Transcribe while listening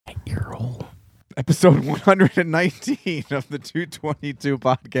ear hole. Episode 119 of the 222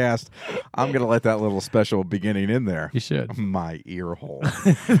 podcast. I'm going to let that little special beginning in there. You should. My ear hole.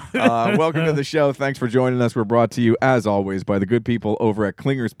 Welcome to the show. Thanks for joining us. We're brought to you, as always, by the good people over at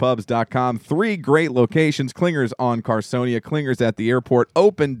ClingersPubs.com. 3 great locations. Clingers on Carsonia, Clingers at the airport,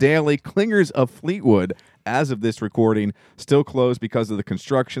 open daily. Clingers of Fleetwood, as of this recording, still closed because of the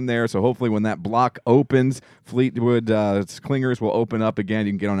construction there. So hopefully when that block opens, Fleetwood Clingers will open up again.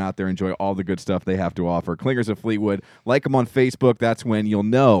 You can get on out there and enjoy all the good stuff they have to offer. Clingers of Fleetwood. Like them on Facebook. That's when you'll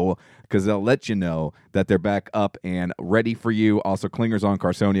know, because they'll let you know that they're back up and ready for you. Also, Clingers on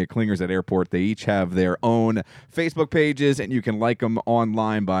Carsonia, Clingers at Airport. They each have their own Facebook pages, and you can like them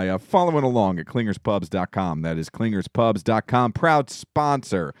online by following along at ClingersPubs.com. That is ClingersPubs.com, proud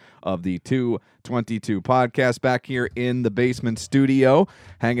sponsor of the 222 podcast. Back here in the basement studio,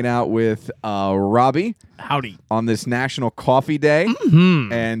 hanging out with Robbie. Howdy. On this National Coffee Day.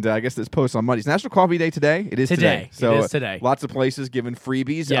 Mm-hmm. And I guess this post on Monday. It's National Coffee Day today. It is today. So it is today. Lots of places giving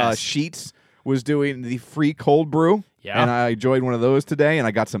freebies. Yes. Sheets was doing the free cold brew. Yeah. And I enjoyed one of those today, and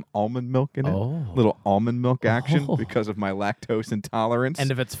I got some almond milk in it. Oh. Little almond milk action Oh. because of my lactose intolerance. And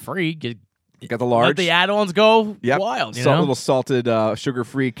if it's free, got the large. let the add-ons go wild. You know? Little salted,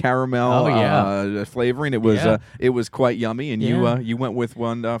 sugar-free caramel flavoring. It was quite yummy, and you went with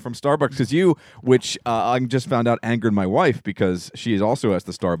one from Starbucks because which I just found out angered my wife because she also has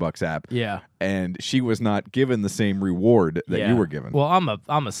the Starbucks app. Yeah. And she was not given the same reward that you were given. Well,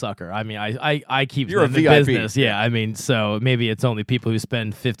 I'm a sucker. I mean, I keep You're them a in VIP. business. Yeah. I mean, so maybe it's only people who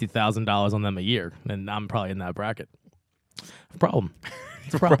spend $50,000 on them a year, and I'm probably in that bracket. Problem.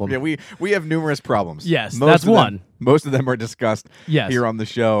 It's a problem. Yeah, we have numerous problems. Yes, that's one. Most of them are discussed here on the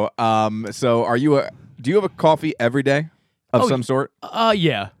show. So do you have a coffee every day of some sort?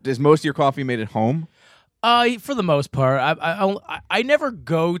 Yeah. Is most of your coffee made at home? For the most part, I never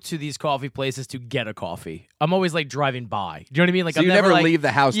go to these coffee places to get a coffee. I'm always like driving by. Do you know what I mean? Like so I'm you never never like, leave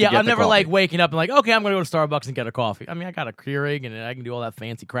the house. Yeah, to get I'm the never coffee. like waking up and like, okay, I'm gonna go to Starbucks and get a coffee. I mean, I got a Keurig and I can do all that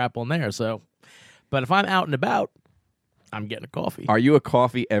fancy crap on there. So, but if I'm out and about, I'm getting a coffee. Are you a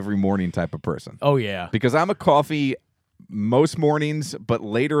coffee every morning type of person? Oh yeah, because I'm a coffee most mornings, but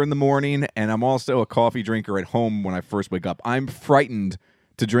later in the morning, and I'm also a coffee drinker at home when I first wake up. I'm frightened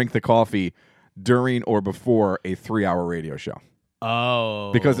to drink the coffee during or before a 3-hour radio show.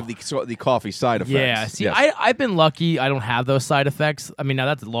 Oh. Because of the coffee side effects. Yeah, see, yes. I've been lucky. I don't have those side effects. I mean, now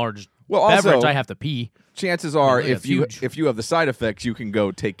that's a large also, beverage. I have to pee. Chances are, Yeah, if you have the side effects, you can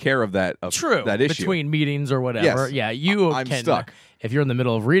go take care of that. True. That issue Between meetings or whatever. Yes. Yeah, you I'm can. stuck. If you're in the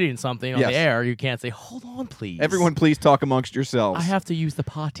middle of reading something on Yes. the air, you can't say, "Hold on, please." Everyone, please talk amongst yourselves. I have to use the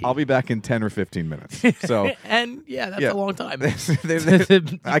potty. I'll be back in 10 or 15 minutes. So, and that's a long time.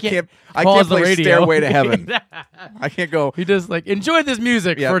 I can't play Stairway to Heaven. I can't go. You just like enjoy this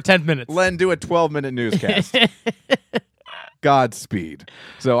music for 10 minutes. Len, do a 12-minute newscast. Godspeed.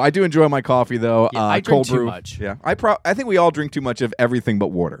 So I do enjoy my coffee though. Yeah, I drink cold too brew. much. Yeah, I think we all drink too much of everything but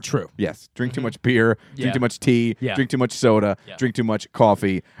water. True. Yes. Drink too much beer. Yeah. Drink too much tea. Yeah. Drink too much soda. Yeah. Drink too much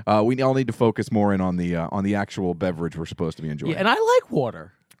coffee. We all need to focus more in on the actual beverage we're supposed to be enjoying. Yeah, and I like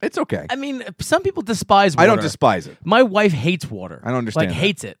water. It's okay. I mean, some people despise water. I don't despise it. My wife hates water. I don't understand. Like, that.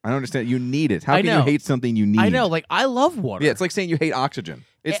 hates it. I don't understand. You need it. How I can you know. hate something you need? I know. Like, I love water. Yeah, it's like saying you hate oxygen.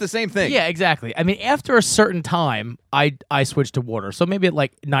 It's the same thing. Yeah, exactly. I mean, after a certain time, I switch to water. So maybe at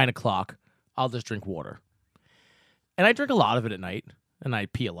like 9 o'clock, I'll just drink water. And I drink a lot of it at night, and I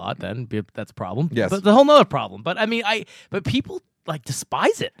pee a lot then. That's a problem. Yes. But it's a whole nother problem. But I mean, but people like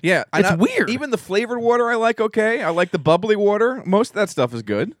despise it. Yeah, It's weird. Even the flavored water I like okay. I like the bubbly water. Most of that stuff is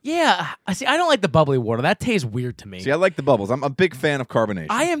good. Yeah. I don't like the bubbly water. That tastes weird to me. See, I like the bubbles. I'm a big fan of carbonation.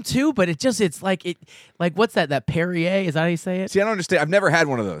 I am too, but it's like what's that? That Perrier? Is that how you say it? See, I don't understand. I've never had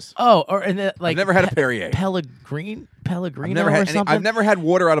one of those. Oh, or and like I've never had a Perrier. Pellegrino I've something. I've never had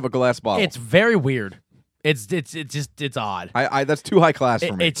water out of a glass bottle. It's very weird. It's odd. I that's too high class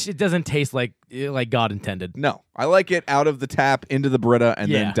for me. It doesn't taste like God intended. No, I like it out of the tap into the Brita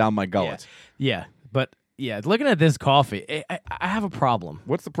and then down my gullet. Yeah, but looking at this coffee, I have a problem.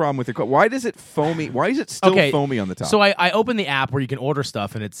 What's the problem with your coffee? Why does it foamy? Why is it still foamy on the top? So I opened the app where you can order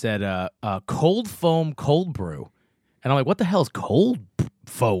stuff, and it said cold foam cold brew, and I'm like, what the hell is cold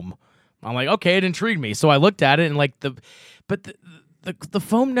foam? I'm like, okay, it intrigued me. So I looked at it, and like the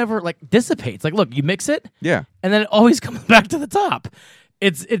foam never like dissipates. Like, look, you mix it, and then it always comes back to the top.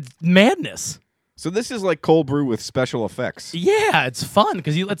 It's madness. So this is like cold brew with special effects. Yeah, it's fun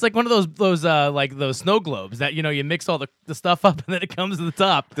because it's like one of those snow globes that you mix all the stuff up and then it comes to the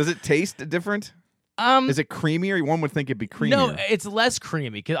top. Does it taste different? Is it creamier? One would think it'd be creamier. No, it's less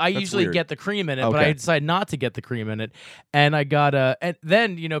creamy because I usually weird. get the cream in it, but Okay. I decided not to get the cream in it, and I got and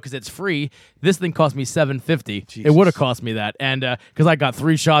then because it's free, this thing cost me $7.50. It would have cost me that, and because I got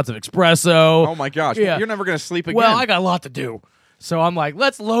 3 shots of espresso. Oh my gosh! Yeah. You're never gonna sleep again. Well, I got a lot to do, so I'm like,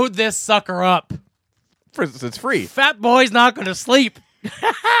 let's load this sucker up. For instance, it's free. Fat boy's not gonna sleep.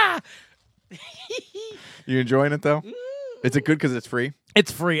 You enjoying it though? Is it good because it's free?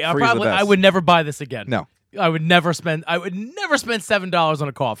 It's free. Free is the best. I would never buy this again. No. I would never spend $7 on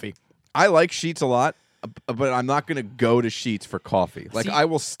a coffee. I like Sheets a lot, but I'm not going to go to Sheets for coffee. Like, See- I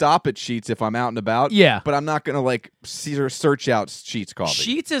will stop at Sheets if I'm out and about. Yeah. But I'm not going to, search out Sheets coffee.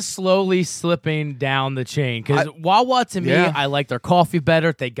 Sheets is slowly slipping down the chain because Wawa, to me, Yeah. I like their coffee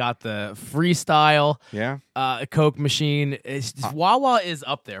better. They got the freestyle Yeah. Coke machine. It's just, Wawa is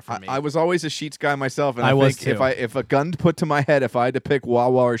up there for me. I was always a Sheets guy myself, and I I was think too. if a gun put to my head, if I had to pick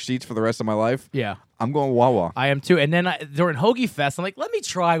Wawa or Sheets for the rest of my life, yeah, I'm going Wawa. I am too. And then during Hoagie Fest, I'm like, let me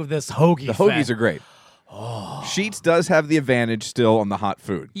try with this Hoagie The Fest. hoagies are great. Sheets does have the advantage still on the hot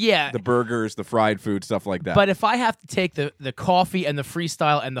food. Yeah. The burgers, the fried food, stuff like that. But if I have to take the coffee and the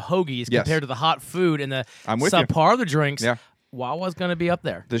freestyle and the hoagies Yes. compared to the hot food and the I'm with you. subpar of the drinks, Yeah. Wawa's going to be up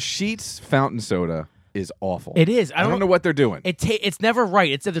there. the Sheets fountain soda is awful. It is. I don't know what they're doing. It's never right.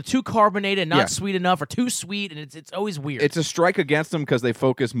 It's either too carbonated and not Yeah. sweet enough, or too sweet, and it's always weird. It's a strike against them because they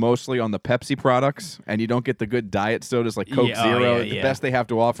focus mostly on the Pepsi products, and you don't get the good diet sodas like Coke Yeah, Zero. yeah, The yeah. best they have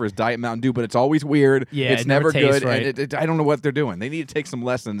to offer is Diet Mountain Dew, but it's always weird. Yeah, it's it never never tastes good. right. And I don't know what they're doing. They need to take some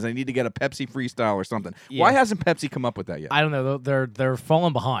lessons. They need to get a Pepsi freestyle or something. Yeah. Why hasn't Pepsi come up with that yet? I don't know. They're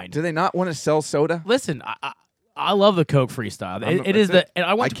falling behind. Do they not want to sell soda? Listen, I love the Coke freestyle. It is that's it. and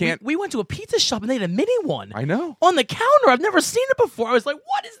I can't- We went to a pizza shop and they had a mini one. I know. On the counter. I've never seen it before. I was like,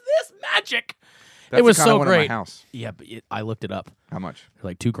 what is this magic? That's it was the kind I so want in great. my house. Yeah, but I looked it up. How much?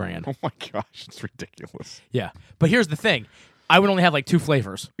 Like $2,000. Oh my gosh, it's ridiculous. Yeah, but here's the thing: I would only have like 2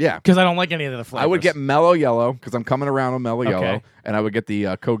 flavors. Yeah. because I don't like any of the flavors. I would get Mellow Yellow because I'm coming around on Mellow Okay. Yellow, and I would get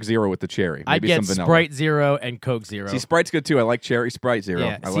the Coke Zero with the cherry. I'd Maybe get some vanilla. Sprite Zero and Coke Zero. See, Sprite's good too. I like cherry Sprite Zero.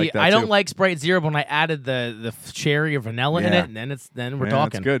 yeah, I see, like that I don't too. like Sprite Zero, but when I added the cherry or vanilla in Yeah. it, and then we're Yeah,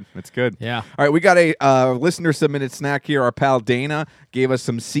 talking. It's good. It's good. Yeah. All right, we got a listener submitted snack here. Our pal Dana gave us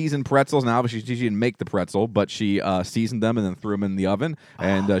some seasoned pretzels. Now, obviously, she didn't make the pretzel, but she seasoned them and then threw them in the oven.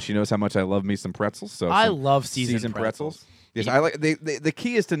 And she knows how much I love me some pretzels. So I some love seasoned pretzels. Yes, I like. The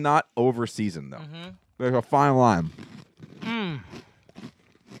key is to not over season though. Mm-hmm. There's a fine line.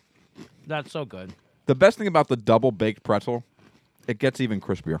 That's so good. The best thing about the double baked pretzel, it gets even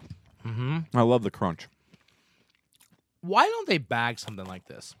crispier. Mm-hmm. I love the crunch. Why don't they bag something like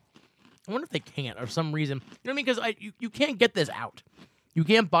this? I wonder if they can't, or for some reason. You know what I mean? Because you can't get this out. You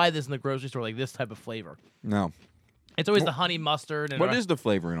can't buy this in the grocery store, like this type of flavor. No. It's always the honey mustard. And What is the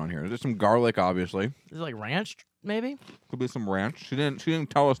flavoring on here? There's some garlic, obviously. Is it like ranch, maybe? Could be some ranch. She didn't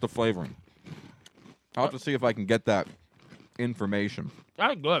tell us the flavoring. I'll have to see if I can get that information.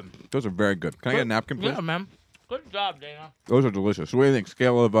 That's good. Those are very good. Can I get a napkin, please? Yeah, man. Good job, Dana. Those are delicious. What do you think?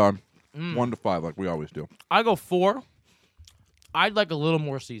 Scale of 1 to 5, like we always do. I go 4. I'd like a little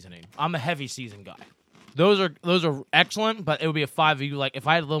more seasoning. I'm a heavy season guy. Those are excellent, but it would be a 5 if you like. If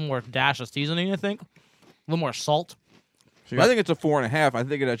I had a little more dash of seasoning, I think a little more salt. See, I think it's a 4.5. I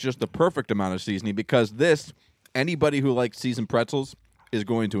think it's just the perfect amount of seasoning because this, anybody who likes seasoned pretzels is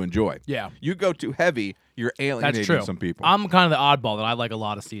going to enjoy. Yeah. You go too heavy, you're alienating That's true. some people. I'm kind of the oddball that I like a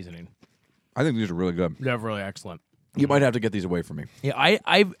lot of seasoning. I think these are really good. They're really excellent. You might have to get these away from me. Yeah,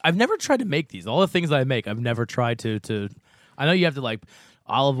 I've never tried to make these. All the things that I make, I've never tried to. I know you have to like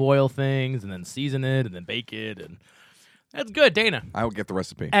olive oil things and then season it and then bake it, and that's good, Dana. I will get the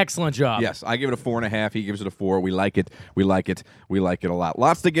recipe. Excellent job. Yes, I give it a 4.5. He gives it a 4. We like it. We like it. We like it a lot.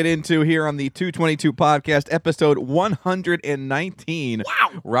 Lots to get into here on the 222 podcast, episode 119.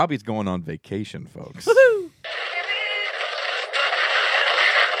 Wow. Robbie's going on vacation, folks. Woohoo!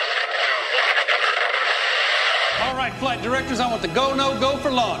 All right, flight directors, I want the go, no, go for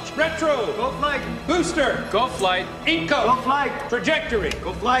launch. Retro. Go flight. Booster. Go flight. Inco. Go flight. Trajectory.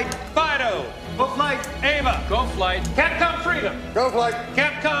 Go flight. Fido. Go flight. Ava. Go flight. Capcom Freedom. Go flight.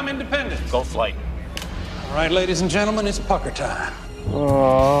 Capcom Independence. Go flight. All right, ladies and gentlemen, it's pucker time.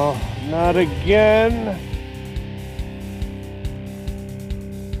 Oh, not again.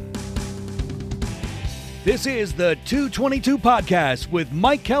 This is the 222 Podcast with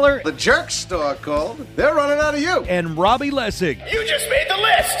Mike Keller The Jerk Store called. They're running out of you. and Robbie Lessig. You just made the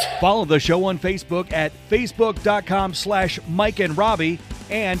list! Follow the show on Facebook at facebook.com/Mike and Robbie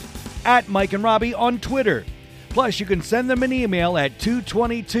and at Mike and Robbie on Twitter. Plus, you can send them an email at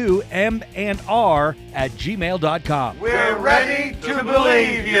 222mandr@gmail.com. We're ready to to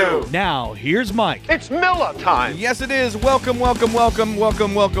believe you. Now, here's Mike. It's Miller time. Yes, it is. Welcome to episode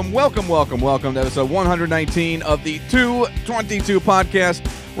 119 of the 222 podcast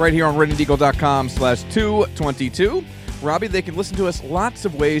right here on RedAndEagle.com/222. Robbie, they can listen to us lots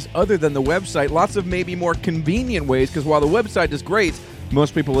of ways other than the website, lots of maybe more convenient ways, because while the website is great,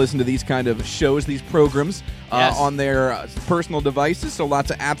 most people listen to these kind of shows, these programs, Yes. on their personal devices, so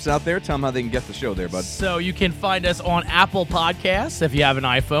lots of apps out there. Tell them how they can get the show there, bud. So you can find us on Apple Podcasts if you have an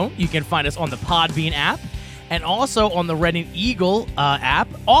iPhone. You can find us on the Podbean app. And also on the Red and Eagle app.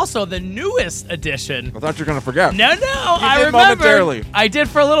 Also the newest edition. I thought you were going to forget. No, I did remember. momentarily. I did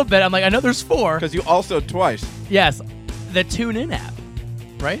for a little bit. I'm like, I know there's 4. Because you also twice. Yes, the TuneIn app,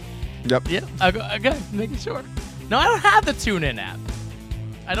 right? Yep. Yeah, okay, making sure. No, I don't have the TuneIn app.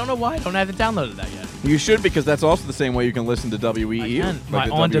 I don't know why. I don't have downloaded that yet. You should, because that's also the same way you can listen to WEEU. Again, like my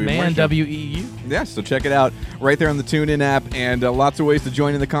the on-demand WEEU. WEEU. Yeah, so check it out right there on the TuneIn app, and lots of ways to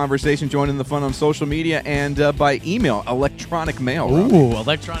join in the conversation, join in the fun on social media, and by email, electronic mail. Robbie. Ooh,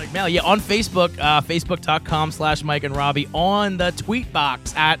 electronic mail. Yeah, on Facebook, facebook.com/Mike and Robbie, on the tweet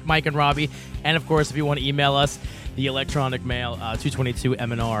box at Mike and Robbie, and of course, if you want to email us, the electronic mail,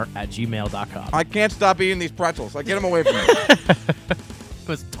 222mnr@gmail.com. I can't stop eating these pretzels. I get them away from me. It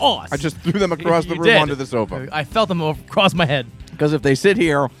was tossed. I just threw them across the You room did. onto the sofa. I felt them across my head. Because if they sit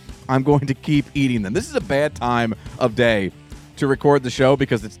here, I'm going to keep eating them. This is a bad time of day to record the show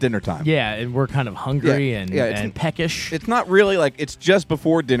because it's dinner time. Yeah, and we're kind of hungry Yeah, it's- and peckish. It's not really like it's just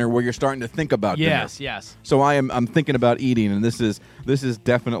before dinner where you're starting to think about Yes, dinner. yes. So I'm thinking about eating, and this is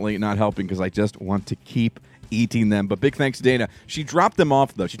definitely not helping because I just want to keep eating them. But big thanks to Dana. She dropped them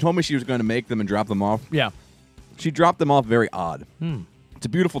off though. She told me she was going to make them and drop them off. Yeah. She dropped them off very odd. It's a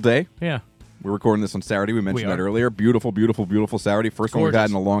beautiful day. Yeah. We're recording this on Saturday. We mentioned We that are. earlier. Beautiful, beautiful, beautiful Saturday. First one we've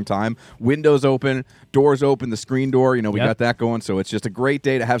had Gorgeous. in a long time. Windows open, doors open, the screen door. You know, we Yep. got that going. So it's just a great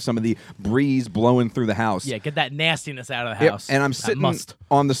day to have some of the breeze blowing through the house. Yeah, get that nastiness out of the Yep, house. and I'm That sitting must.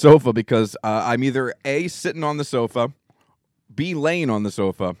 on the sofa because I'm either A, sitting on the sofa, B, laying on the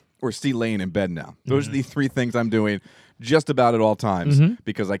sofa, or C, laying in bed now. Those are the 3 things I'm doing just about at all times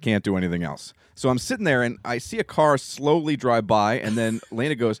because I can't do anything else. So I'm sitting there, and I see a car slowly drive by, and then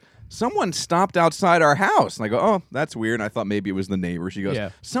Lena goes, someone stopped outside our house. And I go, oh, that's weird. And I thought maybe it was the neighbor. She goes, Yeah.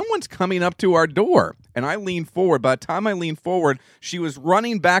 someone's coming up to our door. And I lean forward. By the time I lean forward, she was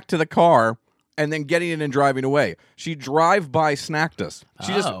running back to the car and then getting in and driving away. She drive-by snacked us.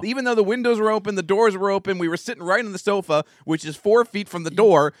 She just, Oh. even though the windows were open, the doors were open, we were sitting right on the sofa, which is 4 feet from the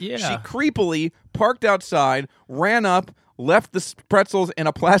door. Yeah. She creepily parked outside, ran up, left the pretzels in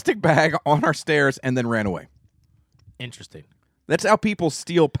a plastic bag on our stairs, and then ran away. Interesting. That's how people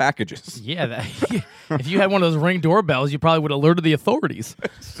steal packages. Yeah, if you had one of those Ring doorbells, you probably would have alerted the authorities.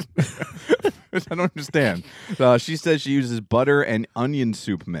 I don't understand. She says she uses butter and onion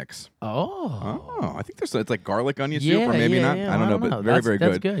soup mix. Oh. I think it's like garlic onion soup, or maybe not. yeah, I don't know, but very, very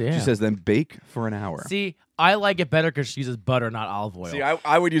that's good. good, yeah. She says then bake for an hour. See, I like it better because she uses butter, not olive oil. See,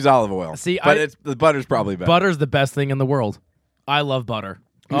 I would use olive oil. See, but the butter's probably better. Butter's the best thing in the world. I love butter.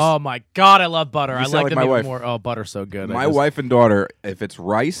 Oh my God, I love butter. I sound like like them my even wife. more. Oh, butter's so good. My wife and daughter, if it's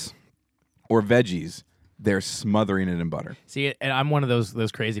rice or veggies, they're smothering it in butter. See, and I'm one of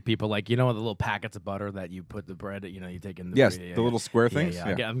those crazy people. Like, you know, the little packets of butter that you put the bread. You know, you take in. Yes, the little square things?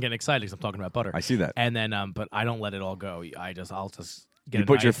 Yeah. Yeah. I'm getting excited because I'm talking about butter. I see that. And then, but I don't let it all go. I'll just get. You a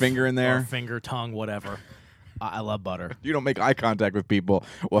put your knife finger in there? or finger, tongue, whatever. I love butter. You don't make eye contact with people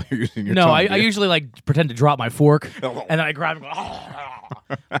while you're using your No, tongue. I do you? usually like pretend to drop my fork, and then I grab it. And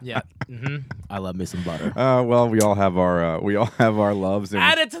go, yeah, I love me some butter. Well, we all have our loves. And,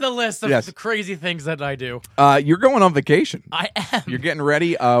 Add it to the list of Yes. the crazy things that I do. you're going on vacation. I am. You're getting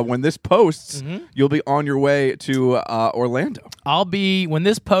ready. When this posts, Mm-hmm. you'll be on your way to Orlando. When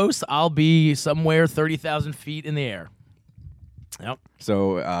this posts, I'll be somewhere 30,000 feet in the air. Yep.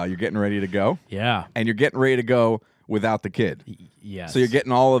 So you're getting ready to go, Yeah. and you're getting ready to go without the kid. Yes. So you're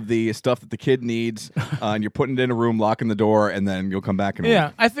getting all of the stuff that the kid needs, and you're putting it in a room, locking the door, and then you'll come back and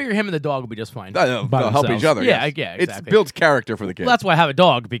Yeah, I figure him and the dog will be just fine. They'll by help themselves. each other. Yeah, yes. yeah, It exactly. builds character for the kid. Well, that's why I have a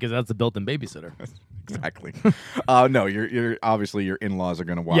dog, because that's the built-in babysitter. Exactly. No, you're obviously your in-laws are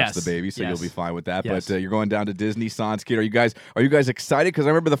going to watch Yes, the baby, so yes. you'll be fine with that. Yes. But you're going down to Disney Sans Kid. Are you guys excited? Because I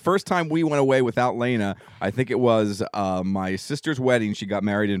remember the first time we went away without Lena, I think it was my sister's wedding. She got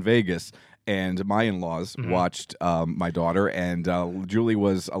married in Vegas, and my in-laws Mm-hmm. watched my daughter, and Julie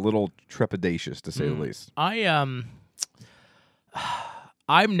was a little trepidatious, to say the least.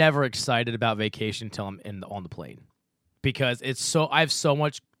 I'm never excited about vacation until I'm on the plane, because I have so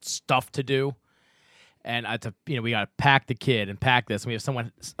much stuff to do, And I had to, we got to pack the kid and pack this. And we have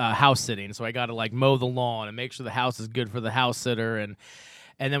someone house sitting, so I got to like mow the lawn and make sure the house is good for the house sitter,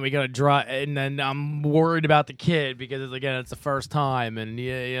 and then we got to drive. And then I'm worried about the kid because it's the first time, and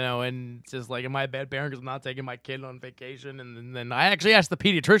and it's just like, am I a bad parent because I'm not taking my kid on vacation? And then I actually asked the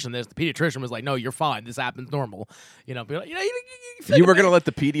pediatrician this. The pediatrician was like, "No, you're fine. This happens normal." You were going to let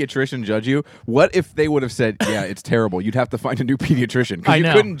the pediatrician judge you? What if they would have said, "Yeah, it's terrible. You'd have to find a new pediatrician," because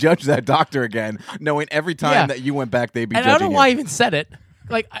you couldn't judge that doctor again, knowing every time that you went back, they'd be judging you. And I don't know why I even said it.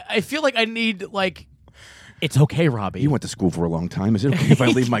 Like, I feel like I need like. It's okay, Robbie. You went to school for a long time. Is it okay if I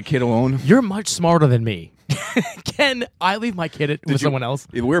leave my kid alone? You're much smarter than me. Can I leave my kid with someone else?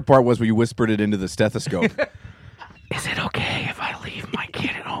 The weird part was when you whispered it into the stethoscope. Is it okay if I leave my kid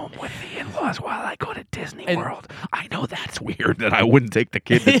at home with the in-laws while I go to Disney World? I know that's weird that I wouldn't take the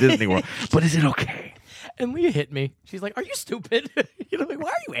kid to Disney World, but is it okay? And Leah hit me. She's like, "Are you stupid?" Why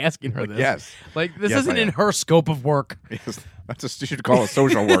are you asking her this? Yes. Like, this isn't in her scope of work. Yes. You should call a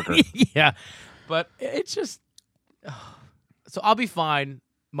social worker. Yeah. But it's just, so I'll be fine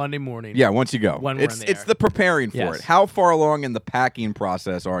Monday morning. Yeah, once you go. When we're in the it's air. the preparing for it. How far along in the packing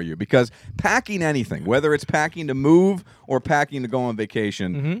process are you? Because packing anything, whether it's packing to move or packing to go on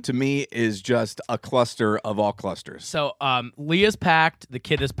vacation, to me is just a cluster of all clusters. So Leah's packed, the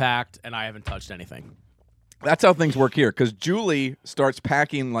kid is packed, and I haven't touched anything. That's how things work here, because Julie starts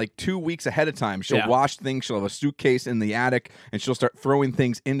packing like 2 weeks ahead of time. She'll wash things. She'll have a suitcase in the attic, and she'll start throwing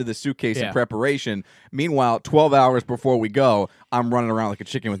things into the suitcase in preparation. Meanwhile, 12 hours before we go, I'm running around like a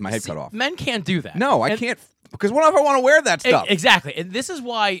chicken with my head cut off. Men can't do that. No, I can't, because what if I want to wear that stuff? Exactly. And this is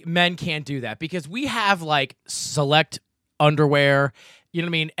why men can't do that, because we have like select underwear. You know what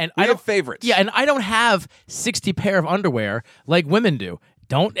I mean? And I don't have favorites. Yeah, and I don't have 60 pair of underwear like women do.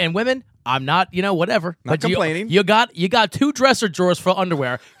 And women, I'm not, whatever. Not complaining. You got 2 dresser drawers for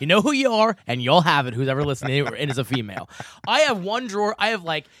underwear. You know who you are, and you'll have it. Who's ever listening and is a female. I have one drawer. I have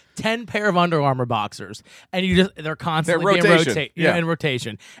like 10 pair of Under Armour boxers, and they're constantly in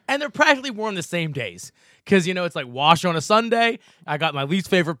rotation, and they're practically worn the same days. Because, it's like wash on a Sunday. I got my least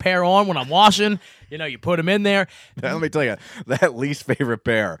favorite pair on when I'm washing. You put them in there. Let me tell you, that least favorite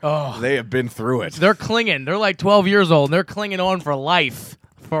pair, they have been through it. They're clinging. They're like 12 years old, and they're clinging on for life.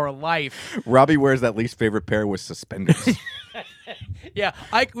 Robbie wears that least favorite pair with suspenders. Yeah,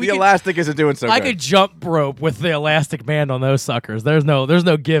 the elastic isn't doing so good. I could jump rope with the elastic band on those suckers. There's no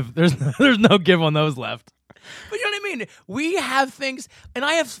give. There's no give on those left. But you know what I mean? We have things, and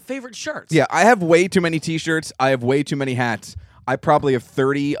I have favorite shirts. Yeah, I have way too many T-shirts. I have way too many hats. I probably have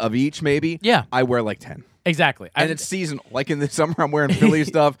 30 of each, maybe. Yeah. I wear like 10. Exactly. And it's seasonal. Like in the summer, I'm wearing Philly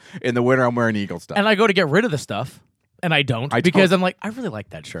stuff. In the winter, I'm wearing Eagle stuff. And I go to get rid of the stuff, and I don't. Because I'm like, I really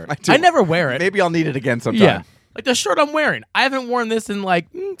like that shirt. I never wear it. Maybe I'll need it again sometime. Yeah. Like the shirt I'm wearing. I haven't worn this in like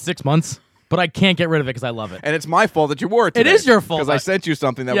 6 months. But I can't get rid of it because I love it. And it's my fault that you wore it today. It is your fault. Because I sent you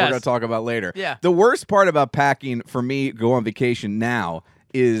something that we're going to talk about later. Yeah. The worst part about packing for me, go on vacation now,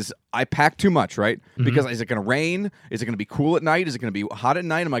 is I pack too much, right? Because is it going to rain? Is it going to be cool at night? Is it going to be hot at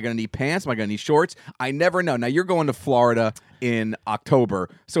night? Am I going to need pants? Am I going to need shorts? I never know. Now, you're going to Florida in October,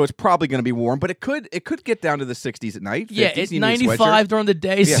 so it's probably going to be warm, but it could get down to the 60s at night. 50s, yeah, it's 95 during the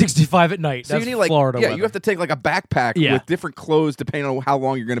day, 65 at night. So That's you need like Florida Yeah, weather. you have to take like a backpack with different clothes depending on how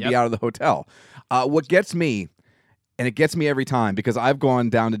long you're going to be out of the hotel. What gets me, and it gets me every time, because I've gone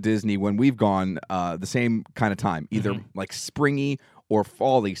down to Disney when we've gone the same kind of time, either like springy or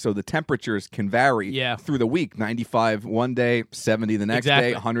fall-y, so the temperatures can vary through the week. 95 one day, 70 the next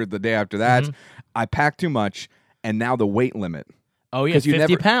day, 100 the day after that. I pack too much, and now the weight limit. Oh yeah,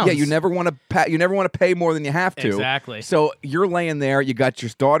 50 pounds. Yeah, you never want to pay more than you have to. Exactly. So you're laying there. You got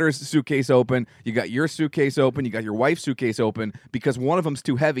your daughter's suitcase open. You got your suitcase open. You got your wife's suitcase open because one of them's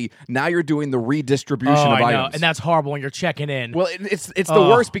too heavy. Now you're doing the redistribution of I items. know. And that's horrible when you're checking in. Well, it's the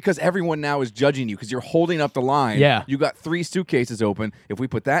worst because everyone now is judging you because you're holding up the line. Yeah. You got 3 suitcases open. If we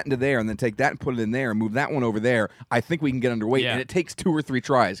put that into there and then take that and put it in there and move that one over there, I think we can get underweight. Yeah. And it takes 2 or 3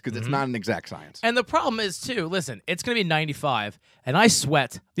 tries because it's not an exact science. And the problem is, too, listen, it's going to be 95, and I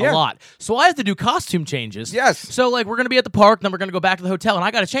sweat a lot. So I have to do costume changes. Yes. So, like, we're going to be at the park, then we're going to go back to the hotel, and I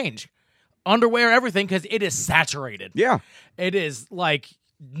got to change underwear, everything, because it is saturated. Yeah. It is, like,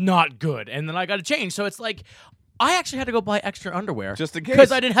 not good. And then I got to change. So it's like, I actually had to go buy extra underwear. Just in case.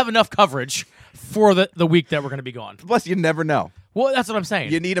 Because I didn't have enough coverage for the week that we're going to be gone. Plus, you never know. Well, that's what I'm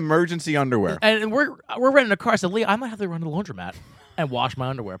saying. You need emergency underwear. And we're renting a car. I said, Leah, I might have to run to the laundromat and wash my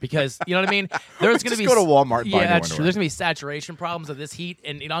underwear because, you know what I mean? There's going to be go to Walmart and buy new that's underwear. true. There's going to be saturation problems of this heat,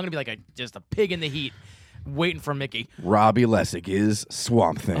 and I'm going to be like just a pig in the heat. waiting for Mickey. Robbie Lessig is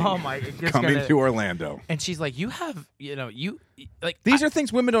Swamp Thing. Oh my! It's Coming gonna- to Orlando. And she's like, you have, you like These are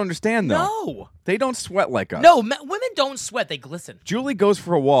things women don't understand, though. no, They don't sweat like us. no. Women don't sweat; they glisten. Julie goes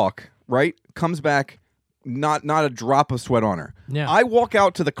for a walk, right? Comes back, not a drop of sweat on her. Yeah. I walk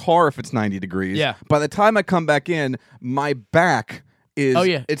out to the car if it's 90 degrees. Yeah. By the time I come back in, my back is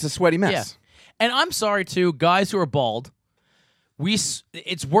it's a sweaty mess. Yeah. And I'm sorry too, guys who are bald.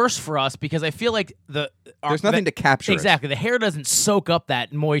 It's worse for us because I feel like There's nothing to capture it. Exactly, the hair doesn't soak up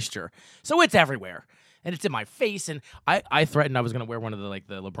that moisture, so it's everywhere, and it's in my face. And I threatened I was going to wear one of the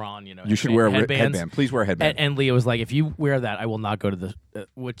LeBron, You should wear a headbands. headband. Please wear a headband. And Leah was like, if you wear that, I will not go to the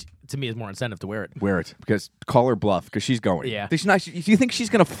which to me is more incentive to wear it. Wear it because call her bluff because she's going. Yeah. Do you think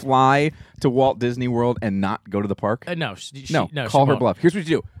she's going to fly to Walt Disney World and not go to the park? No, No, no, call she her won't. bluff. Here's what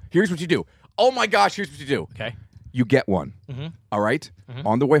you do. Oh my gosh, here's what you do. Okay. You get one. All right?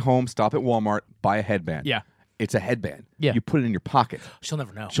 On the way home, stop at Walmart, buy a headband. Yeah. It's a headband. Yeah. You put it in your pocket. She'll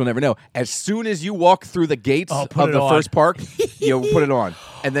never know. She'll never know. As soon as you walk through the gates put of it the on. first park, you put it on.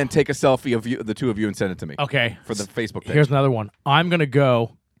 And then take a selfie of the two of you and send it to me. Okay. For the Facebook page. Here's another one. I'm gonna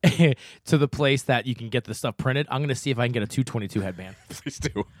go to the place that you can get the stuff printed. I'm gonna see if I can get a 222 headband. Please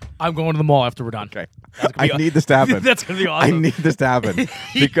do. I'm going to the mall after we're done. Okay. That's gonna I be need this to happen. That's gonna be I awesome. need this to happen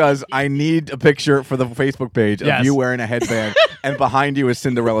because I need a picture for the Facebook page of Yes. you wearing a headband and behind you is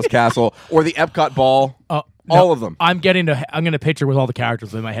Cinderella's castle or the Epcot ball. No, all of them. I'm gonna picture with all the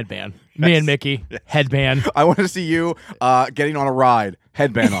characters with my headband. Me and Mickey, headband. I want to see you getting on a ride,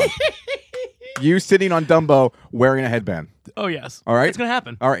 headband on. You sitting on Dumbo wearing a headband. Oh yes. All right? It's gonna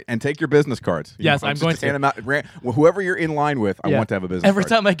happen. All right, and take your business cards. Yes, I'm just going to. hand them out. Whoever you're in line with, I Yeah. want to have a business Every card.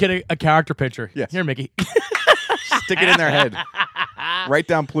 time I get a character picture. Yes. Here, Mickey. Stick it in their head. Right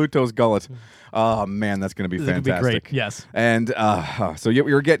down Pluto's gullet. Oh man, that's going to be This is gonna fantastic. be great. Yes. And so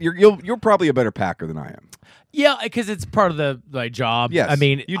you're probably a better packer than I am. Yeah, because it's part of the job. Yes. I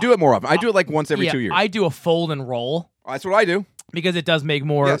mean, you do it more often. I do it like once every 2 years. I do a fold and roll That's what I do. because it does make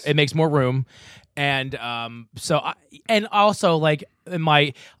more. Yes. It makes more room, and and also like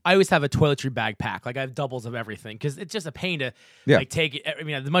I always have a toiletry bag pack. Like I have doubles of everything because it's just a pain to like take it. I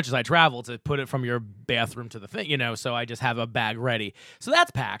mean, as much as I travel to put it from your bathroom to the thing, so I just have a bag ready. So that's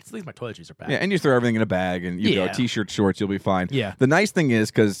packed. At least my toiletries are packed. Yeah, and you throw everything in a bag and you go Yeah. t-shirt, shorts, you'll be fine. Yeah. The nice thing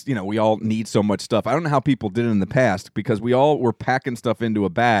is because, we all need so much stuff. I don't know how people did it in the past because we all were packing stuff into a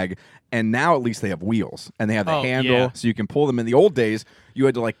bag and now at least they have wheels and they have the Oh, handle yeah. so you can pull them. In the old days, you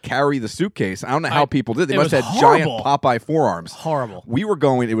had to like carry the suitcase. I don't know how people did. They it must was have had giant horrible. Popeye forearms. Horrible. We were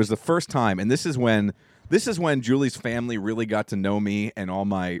going, it was the first time, and this is when Julie's family really got to know me and all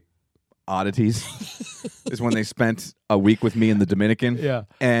my oddities is when they spent a week with me in the Dominican. Yeah.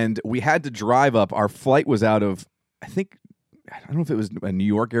 And we had to drive up. Our flight was out of, I don't know if it was a New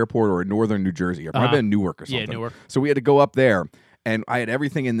York airport or a northern New Jersey. It might have been Newark or something. Yeah, Newark. So we had to go up there, and I had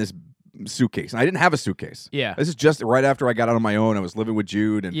everything in this suitcase. And I didn't have a suitcase. Yeah. This is just right after I got out on my own. I was living with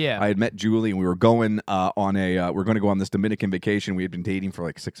Jude, and Yeah. I had met Julie, and we were going we're going to go on this Dominican vacation. We had been dating for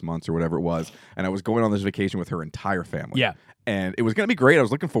like 6 months or whatever it was, and I was going on this vacation with her entire family. Yeah. And it was going to be great. I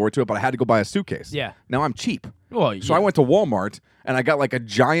was looking forward to it, but I had to go buy a suitcase. Yeah. Now I'm cheap. Well, So I went to Walmart and I got like a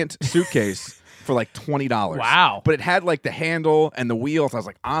giant suitcase for like $20. Wow. But it had like the handle and the wheels. I was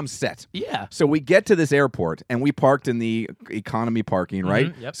like, I'm set. Yeah. So we get to this airport and we parked in the economy parking,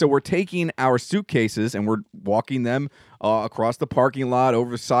 right? Yep. So we're taking our suitcases and we're walking them across the parking lot,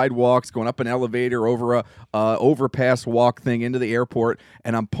 over sidewalks, going up an elevator, over a overpass walk thing into the airport,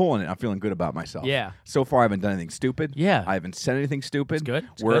 and I'm pulling it. I'm feeling good about myself. Yeah. So far, I haven't done anything stupid. Yeah. I haven't said anything stupid. It's good.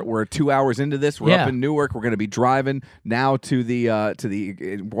 It's We're good. we're 2 hours into this. We're Yeah. up in Newark. We're going to be driving now to the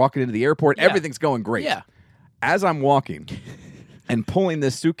walking into the airport. Yeah. Everything's going great. Yeah. As I'm walking and pulling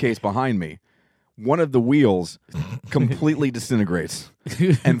this suitcase behind me, one of the wheels completely disintegrates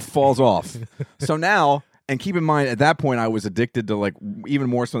and falls off. So now, and keep in mind, at that point, I was addicted to like even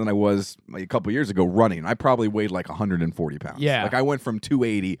more so than I was like, a couple years ago running. I probably weighed like 140 pounds. Yeah. Like I went from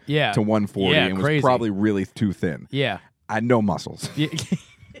 280 Yeah. to 140 Yeah, and was crazy. probably really too thin. Yeah. I had no muscles. Yeah.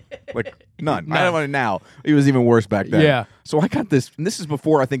 Like none. I have one now. It was even worse back then. Yeah. So I got this, and this is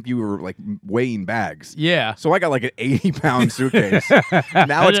before I think you were like weighing bags. Yeah. So I got like an 80-pound suitcase.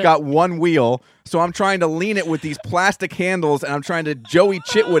 Now it's got one wheel. So I'm trying to lean it with these plastic handles, and I'm trying to Joey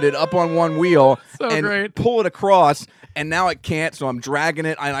Chitwood it up on one wheel So and great. pull it across. And now it can't, so I'm dragging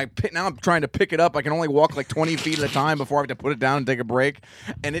it. And now I'm trying to pick it up. I can only walk like 20 feet at a time before I have to put it down and take a break.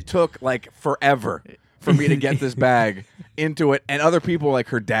 And it took like forever for me to get this bag into it. And other people, like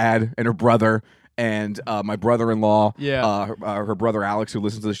her dad and her brother and my brother-in-law, Yeah. her brother Alex, who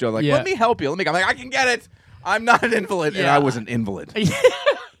listens to the show, like, Yeah. let me help you. I'm like, I can get it. I'm not an invalid. And Yeah. I was an invalid.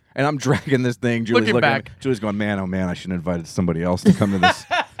 And I'm dragging this thing. Julie's Looking looking back. Julie's going, man, oh man, I should have invited somebody else to come to this.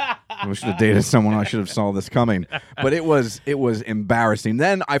 I should have dated someone. I should have saw this coming. But it was embarrassing.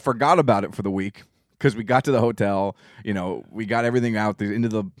 Then I forgot about it for the week because we got to the hotel. We got everything out into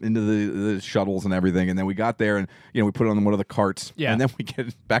the shuttles and everything, and then we got there and we put it on one of the carts. Yeah. And then we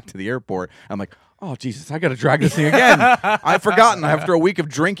get back to the airport. I'm like, oh Jesus, I got to drag this thing again. I've forgotten after a week of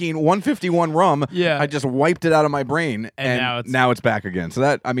drinking 151 rum. Yeah. I just wiped it out of my brain, And now it's back again. So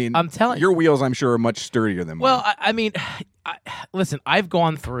that I'm telling you. your wheels, I'm sure, are much sturdier than mine. Well, I mean, listen, I've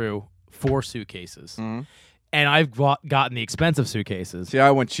gone through 4 suitcases, and I've gotten the expensive suitcases. See,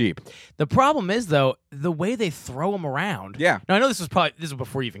 I went cheap. The problem is, though, the way they throw them around. Yeah. Now, I know this was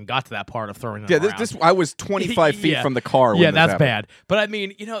before you even got to that part of throwing them Yeah, around. this I was 25 feet Yeah. from the car. When Yeah, this that's happened. bad. But I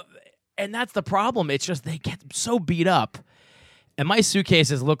mean, and that's the problem. It's just they get so beat up. And my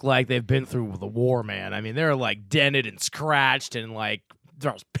suitcases look like they've been through the war, man. I mean, they're like dented and scratched, and like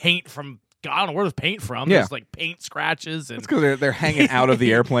there's paint from. I don't know where there's paint from. Yeah. There's like paint scratches, and It's because they're hanging out of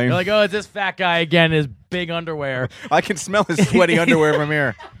the airplane. you're like, oh, it's this fat guy again in his big underwear. I can smell his sweaty underwear from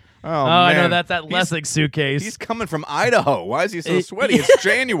here. Oh, Oh, man. I know that's that Lessig suitcase. He's coming from Idaho. Why is he so sweaty? It's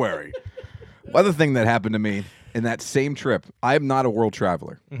January. Other thing that happened to me in that same trip, I am not a world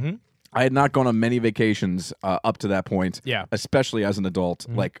traveler. Mm-hmm. I had not gone on many vacations up to that point, Yeah. especially as an adult,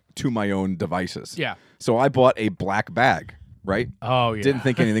 like to my own devices. Yeah. So I bought a black bag, right? Oh, yeah. Didn't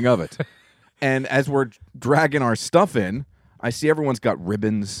think anything of it. And as we're dragging our stuff in, I see everyone's got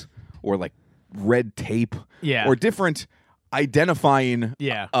ribbons or like red tape Yeah. or different identifying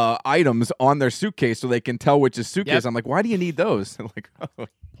Yeah. items on their suitcase so they can tell which is suitcase. Yep. I'm like, why do you need those? They're like, oh,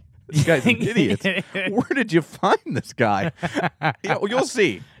 this guy's an idiot. Where did you find this guy? You'll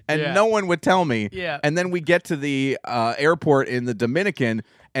see. And Yeah. no one would tell me. Yeah. And then we get to the airport in the Dominican,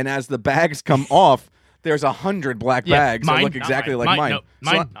 and as the bags come off, there's 100 black Yeah, bags that mine, look not exactly mine. like Mine, mine.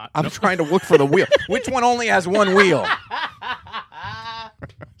 no, So mine, not, I'm no. trying to look for the wheel. Which one only has one wheel?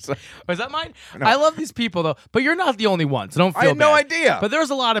 So, Oh, is that mine? I love these people though, but you're not the only one, so don't feel I had no bad. idea. But there's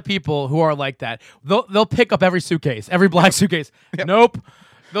a lot of people who are like that. They'll pick up every suitcase, every black suitcase. Nope.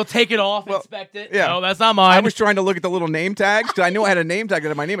 They'll take it off, inspect it. yeah. No, that's not mine. I was trying to look at the little name tags because I knew I had a name tag that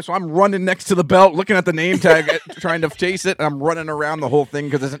had my name, so I'm running next to the belt, looking at the name tag, trying to chase it, and I'm running around the whole thing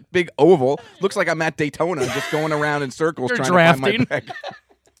because it's a big oval. Looks like I'm at Daytona, just going around in circles You're trying drafting. to find my bag.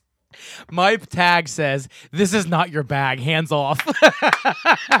 My tag says, "This is not your bag. Hands off."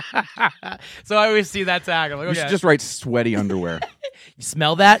 So I always see that tag. I'm like, You okay. should just write sweaty underwear. You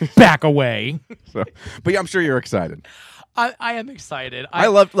smell that? Back away. So, but yeah, I'm sure you're excited. I am excited. I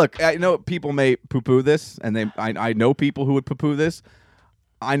love. Look, I know people may poo-poo this, and I know people who would poo-poo this.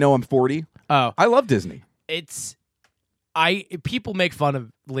 I know I'm 40. Oh, I love Disney. people make fun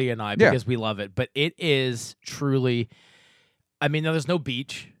of Lee and I Yeah. because we love it, but it is truly. I mean, there's no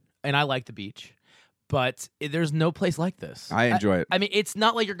beach, and I like the beach, but there's no place like this. I enjoy it. I mean, it's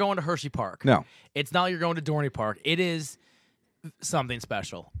not like you're going to Hershey Park. No. It's not like you're going to Dorney Park. It is something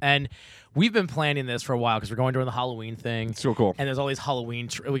special. And we've been planning this for a while because we're going during the Halloween thing. So cool. And there's all these Halloween.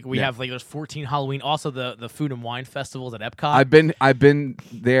 We Yeah. have there's 14 Halloween. Also the food and wine festivals at Epcot. I've been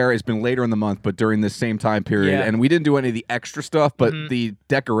there. It's been later in the month, but during this same time period, Yeah. and we didn't do any of the extra stuff. But the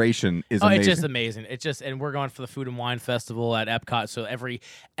decoration is amazing. It's just amazing. And we're going for the food and wine festival at Epcot. So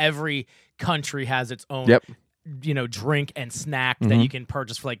every country has its own, Yep. drink and snack that you can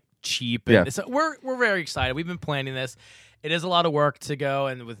purchase for like cheap. And Yeah. so we're very excited. We've been planning this. It is a lot of work to go,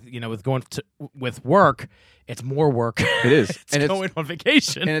 and with work, it's more work. It is. it's And it's- going on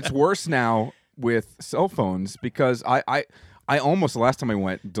vacation. And it's worse now with cell phones because I almost the last time I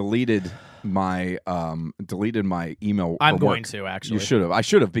went deleted my email. I'm for work. going to, actually. You should have. I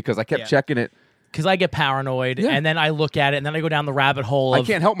should have because I kept Yeah. checking it. Because I get paranoid, Yeah. and then I look at it, and then I go down the rabbit hole. I Of,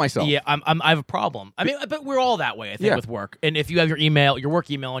 can't help myself. Yeah, I have a problem. I mean, but we're all that way, I think, Yeah. with work. And if you have your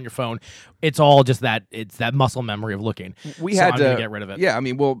work email on your phone, it's all just that. It's that muscle memory of looking. We So had I'm to gonna get rid of it. Yeah, I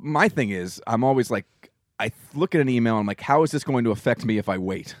mean, well, my thing is, I'm always like, I look at an email, and I'm like, how is this going to affect me if I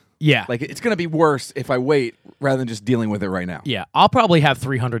wait? Yeah. Like, it's going to be worse if I wait rather than just dealing with it right now. Yeah, I'll probably have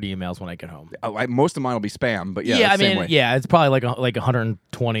 300 emails when I get home. Most of mine will be spam, but yeah, I that's the same mean, way. yeah, it's probably like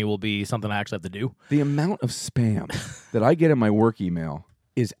 120 will be something I actually have to do. The amount of spam that I get in my work email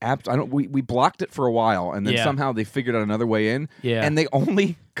is apt. We blocked it for a while, and then Yeah. somehow they figured out another way in. Yeah. And they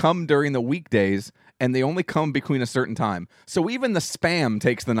only come during the weekdays, and they only come between a certain time. So even the spam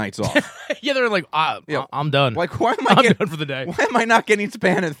takes the nights off. Yeah, they're like, Yeah. I'm done. Like, why am I I'm getting, done for the day. Why am I not getting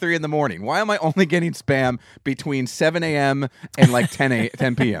spam at 3 a.m? Why am I only getting spam between 7 a.m. and like 10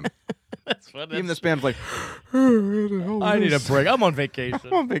 p.m.? Even the spam's like, I need a break. I'm on vacation.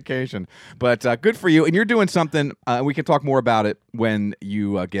 I'm on vacation. But good for you. And you're doing something. We can talk more about it when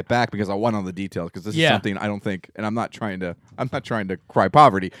you get back because I want all the details because this is something I don't think, and I'm not trying to cry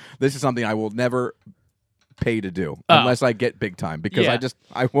poverty. This is something I will never pay to do unless I get big time because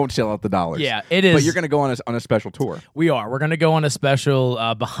I won't shell out the dollars. Yeah, it is. But you're going to go on a special tour. We are. We're going to go on a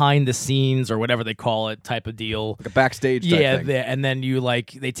special behind the scenes or whatever they call it type of deal. Like a backstage type thing. And then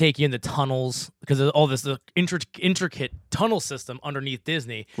they take you in the tunnels because of all this intricate tunnel system underneath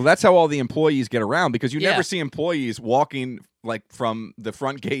Disney. Well, that's how all the employees get around because you never see employees walking like from the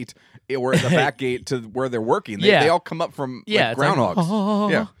front gate or the back gate to where they're working. They all come up from like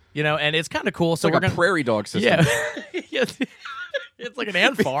groundhogs. Yeah. You know, and it's kind of cool. So it's like a prairie dog system. Yeah. It's like an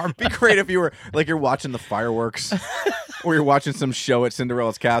ant farm. Be great if you were like you're watching the fireworks or you're watching some show at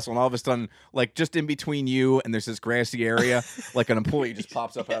Cinderella's castle and all of a sudden, like just in between you and there's this grassy area, like an employee just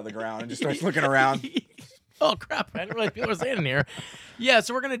pops up out of the ground and just starts looking around. Oh, crap. I didn't realize people were standing here. Yeah,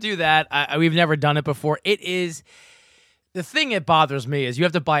 so we're going to do that. We've never done it before. It is... The thing that bothers me is you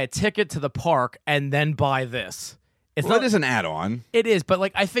have to buy a ticket to the park and then buy this. It is an add-on. It is, but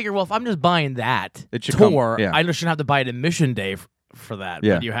like I figure, well, if I'm just buying that tour, I shouldn't have to buy an admission day for that.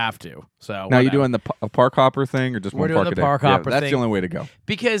 Yeah. But you have to. So now you doing the park hopper thing or just we're one doing park the a park day? hopper that's thing the only way to go.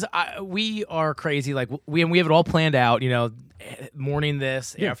 Because we are crazy. Like we have it all planned out. You know, morning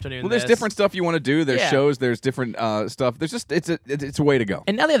this, afternoon. Well, there's different stuff you want to do. There's shows. There's different stuff. There's just it's a way to go.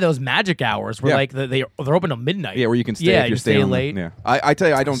 And now they have those magic hours where like they're open till midnight. Yeah, where you can stay if you're staying late. Yeah, I tell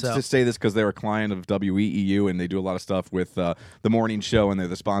you, I don't just say this because they're a client of WEEU and they do a lot of stuff with the morning show and they're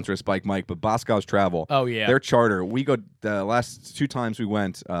the sponsor of Spike Mike. But Boscov's Travel, their charter. We go the last 2 times we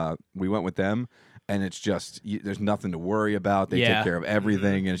went with them. And it's just there's nothing to worry about. They take care of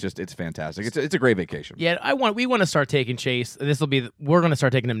everything, and it's fantastic. It's a great vacation. Yeah, we want to start taking Chase. We're going to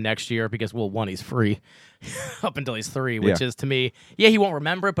start taking him next year because one, he's free up until he's 3, which is to me, he won't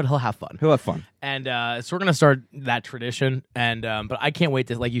remember it, but he'll have fun. He'll have fun, and so we're going to start that tradition. And but I can't wait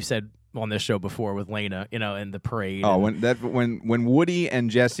to, like you said on this show before with Lena, and the parade. Oh, when Woody and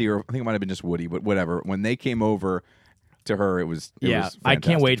Jesse, or I think it might have been just Woody, but whatever, when they came over to her, it was I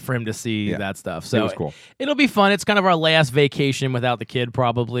can't wait for him to see that stuff. So it was cool. It'll be fun. It's kind of our last vacation without the kid,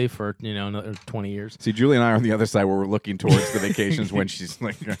 probably for another 20 years. See, Julie and I are on the other side where we're looking towards the vacations when she's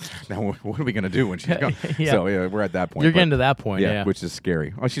like, now what are we gonna do when she's gone? So we're at that point. You're getting to that point, which is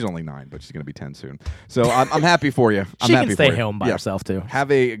scary. Oh, she's only 9, but she's gonna be 10 soon. So I'm happy for you. She can stay home by herself too.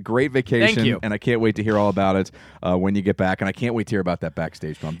 Have a great vacation. Thank you. And I can't wait to hear all about it when you get back. And I can't wait to hear about that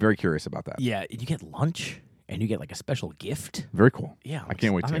backstage. I'm very curious about that. Yeah, you get lunch. And you get like a special gift. Very cool. Yeah, I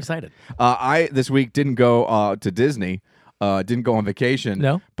can't wait. I'm excited. I this week didn't go to Disney. Didn't go on vacation.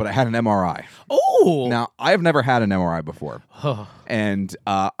 No, but I had an MRI. Oh, now I have never had an MRI before, and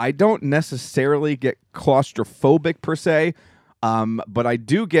I don't necessarily get claustrophobic per se, but I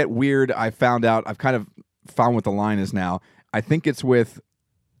do get weird. I've kind of found what the line is now. I think it's with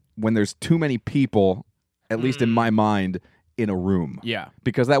when there's too many people, at least in my mind, in a room. Yeah,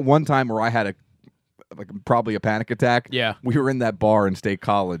 because that one time where I had probably a panic attack. Yeah. We were in that bar in State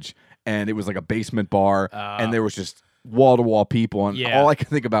College, and it was like a basement bar, and there was just wall-to-wall people, and all I could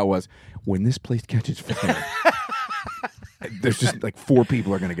think about was, when this place catches fire, there's just like 4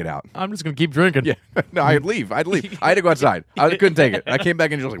 people are going to get out. I'm just going to keep drinking. Yeah. No, I'd leave. I had to go outside. I couldn't take it. I came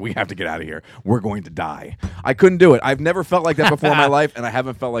back and just like, we have to get out of here. We're going to die. I couldn't do it. I've never felt like that before in my life, and I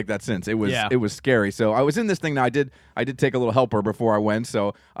haven't felt like that since. It was scary. So I was in this thing now. I did take a little helper before I went,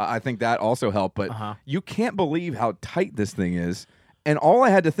 so I think that also helped. But you can't believe how tight this thing is. And all I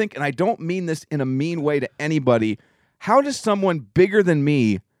had to think, and I don't mean this in a mean way to anybody, how does someone bigger than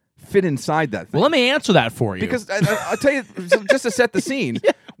me fit inside that thing? Well, let me answer that for you. Because I'll tell you, just to set the scene,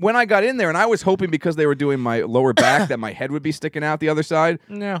 when I got in there, and I was hoping because they were doing my lower back that my head would be sticking out the other side,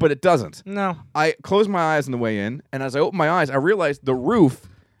 but it doesn't. No. I closed my eyes on the way in, and as I opened my eyes, I realized the roof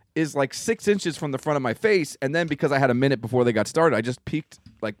is like 6 inches from the front of my face, and then because I had a minute before they got started, I just peeked,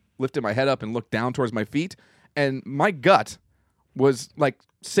 like lifted my head up and looked down towards my feet, and my gut was like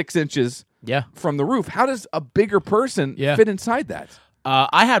 6 inches from the roof. How does a bigger person fit inside that?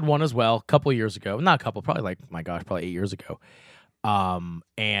 I had one as well a couple years ago. Not a couple, probably probably 8 years ago.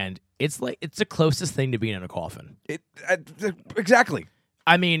 And it's the closest thing to being in a coffin. Exactly.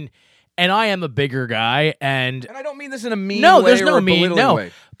 I mean, and I am a bigger guy, and I don't mean this in a mean way. No, there's or no a mean,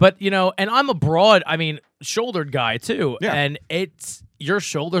 way. But and I'm a broad, shouldered guy too. Yeah. And your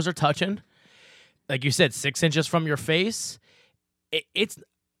shoulders are touching, like you said, 6 inches from your face. It's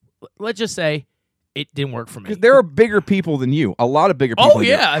let's just say it didn't work for me. Because there are bigger people than you. A lot of bigger people. Oh, than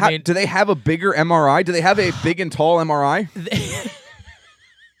yeah. Do they have a bigger MRI? Do they have a big and tall MRI?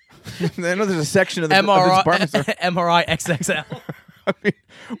 I know there's a section of the MRI, department store. MRI XXL. I mean,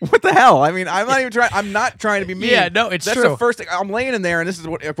 what the hell? I mean, I'm not trying to be mean. Yeah, no, it's That's true. the first thing. I'm laying in there, and this is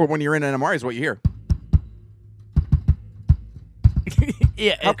what when you're in an MRI is what you hear.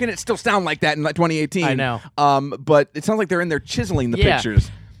 Yeah. How can it still sound like that in 2018? I know. But it sounds like they're in there chiseling the Yeah.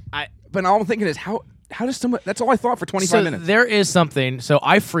 pictures. I But all I'm thinking is how does someone? That's all I thought for 25 minutes. There is something. So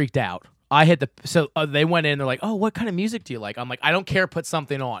I freaked out. I hit the. So they went in. They're like, "Oh, what kind of music do you like?" I'm like, "I don't care. Put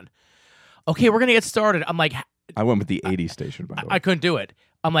something on." Okay, we're gonna get started. I'm like, I went with the 80s station, by the way. I couldn't do it.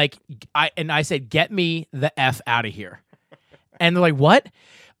 I'm like, I said, "Get me the F out of here," and they're like, "What?"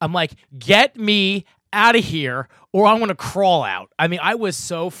 I'm like, "Get me out of here, or I'm gonna crawl out." I mean, I was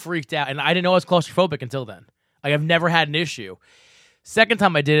so freaked out, and I didn't know I was claustrophobic until then. Like, I've never had an issue. Second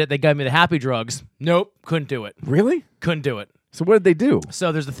time I did it, they gave me the happy drugs. Nope, couldn't do it. Really? Couldn't do it. So what did they do?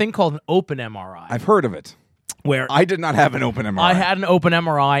 So there's a thing called an open MRI. I've heard of it. where I did not have an open MRI. I had an open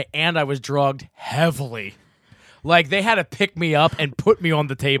MRI and I was drugged heavily. Like, they had to pick me up and put me on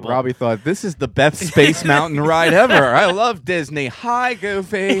the table. Robbie thought, this is the best Space Mountain ride ever. I love Disney. Hi,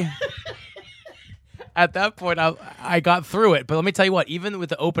 Goofy. At that point, I got through it. But let me tell you what, even with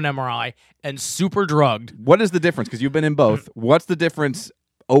the open MRI and super drugged. What is the difference? Because you've been in both. What's the difference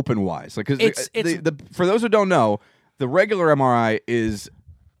open-wise? Like, because for those who don't know, the regular MRI is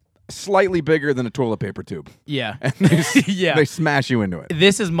slightly bigger than a toilet paper tube. Yeah. And they, Yeah. they smash you into it.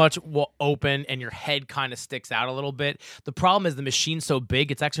 This is much open, and your head kind of sticks out a little bit. The problem is the machine's so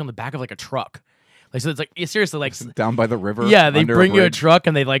big, it's actually on the back of like a truck. Like, so it's like, seriously, like Down by the river. yeah, they under bring you a bridge. truck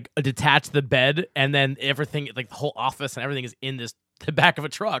and they like detach the bed, and then everything, like the whole office and everything, is in the back of a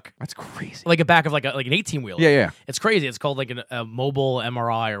truck, That's crazy. like a back of like an 18-wheeler. Yeah. It's crazy. It's called like a mobile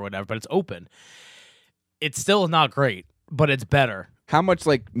MRI or whatever, but it's open. It's still not great, but it's better. How much,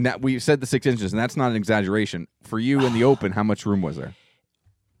 like, we said the 6 inches, and that's not an exaggeration. For you in the open, how much room was there?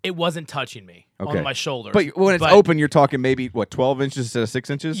 It wasn't touching me Okay. on my shoulder. But when it's open, you're talking maybe, 12 inches instead of 6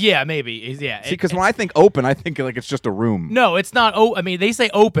 inches? Yeah, maybe. Yeah. See, because when I think open, I think like it's just a room. No, it's not. Oh, I mean, they say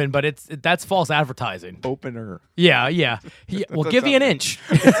open, but that's false advertising. Opener. Yeah. Well, give me an inch.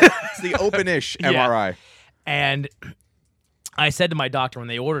 It's the open-ish Yeah. MRI. And I said to my doctor when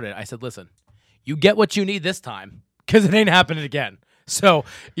they ordered it, I said, listen, you get what you need this time because it ain't happening again. So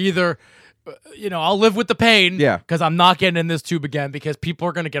either, I'll live with the pain Yeah. because I'm not getting in this tube again because people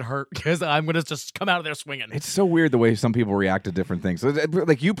are going to get hurt because I'm going to just come out of there swinging. It's so weird the way some people react to different things.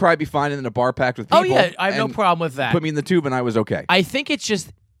 Like, you probably be fine in a bar packed with people. Oh, yeah. I have no and problem with that. Put me in the tube and I was okay. I think it's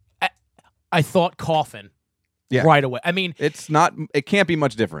just, I thought coffin Yeah. right away. I mean, It's not. It can't be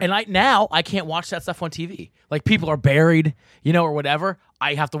much different. and I can't watch that stuff on TV. Like, people are buried, or whatever.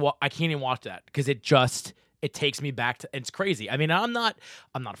 I have to. I can't even watch that because it takes me back to. It's crazy. I mean, I'm not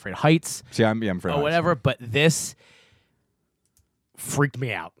afraid of heights See, I'm afraid. or whatever, but this freaked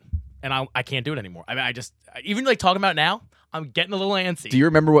me out, and I can't do it anymore. I mean, even like talking about it now, I'm getting a little antsy. Do you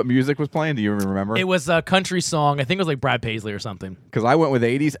remember what music was playing? Do you even remember? It was a country song. I think it was like Brad Paisley or something. Because I went with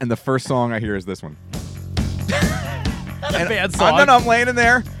 80s, and the first song I hear is this one. A bad song. I'm laying in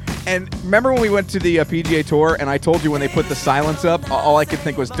there. And remember when we went to the PGA Tour and I told you when they put the silence up, all I could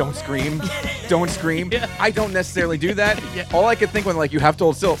think was, don't scream. Don't scream. Yeah. I don't necessarily do that. Yeah. All I could think when, you have to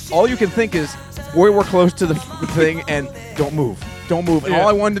hold still, all you can think is, boy, we're close to the thing and don't move. Don't move. And Yeah. all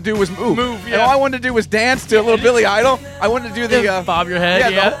I wanted to do was move. Move, And yeah. all I wanted to do was dance to a little Billy Idol. I wanted to do the... Bob your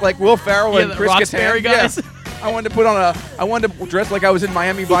head, yeah. like Will Ferrell Yeah, and the Chris Roxbury Kattan. guys. Yeah. I wanted to dress like I was in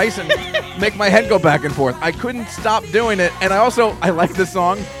Miami Vice and make my head go back and forth. I couldn't stop doing it, and I like this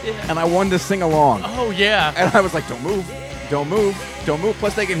song, and I wanted to sing along. Oh yeah. And I was like, don't move, don't move, don't move.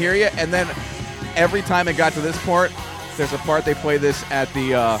 Plus they can hear you. And then every time it got to this part, there's a part they play this at the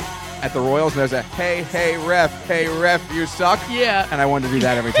Royals, and there's a hey ref, you suck. Yeah. And I wanted to do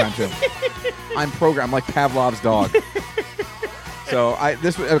that every time too. I'm programmed like Pavlov's dog. So I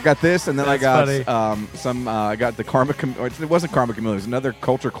got this, and then That's I got funny. I got the Karma. Or it wasn't Karma Chameleon. It was another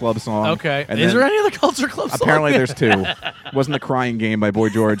Culture Club song. Okay. And Is then there any other Culture Club song? Apparently, there's two. It wasn't the Crying Game by Boy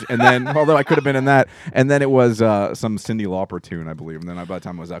George, and then although I could have been in that, and then it was some Cyndi Lauper tune, I believe. And then by the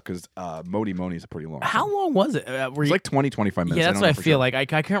time I was out, because Modi Moni is a pretty long. How song. long was it? It was like 20, 25 minutes. Yeah, that's don't what I know for feel sure. like.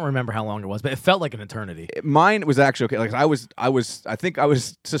 I can't remember how long it was, but it felt like an eternity. Mine was actually okay. Like I think I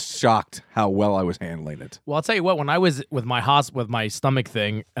was just shocked how well I was handling it. Well, I'll tell you what. When I was with my stomach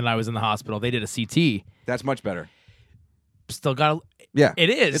thing, and I was in the hospital, they did a CT. That's much better. Still got. Yeah, It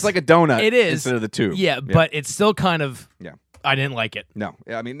is. It's like a donut. It is instead of the tube. Yeah, but it's still kind of. Yeah. I didn't like it. No,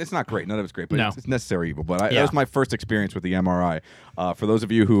 I mean it's not great. None of it's great, but No. it's necessary evil. But that Yeah. was my first experience with the MRI. For those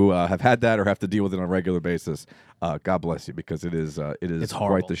of you who have had that or have to deal with it on a regular basis, God bless you, because it is It's quite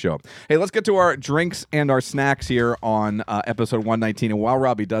horrible. the show. Hey, let's get to our drinks and our snacks here on episode 119. And while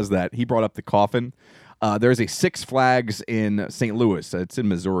Robbie does that, he brought up the coffin. There's a Six Flags in St. Louis. It's in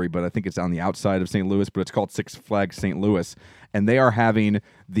Missouri, but I think it's on the outside of St. Louis. But it's called Six Flags St. Louis, and they are having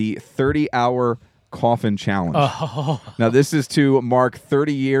the 30-hour coffin challenge. Now, this is to mark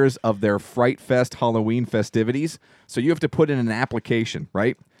 30 years of their Fright Fest Halloween festivities. So you have to put in an application,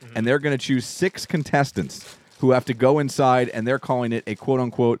 right? And they're going to choose 6 contestants who have to go inside, and they're calling it a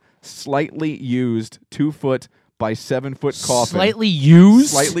quote-unquote slightly used 2-foot by 7-foot coffin. Slightly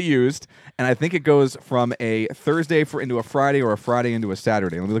used? Slightly used. And I think it goes from a Thursday into a Friday or a Friday into a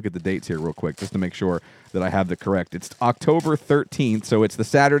Saturday. Let me look at the dates here real quick just to make sure that I have that correct. It's October 13th, so it's the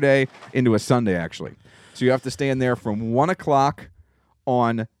Saturday into a Sunday, actually. So you have to stay in there from 1 o'clock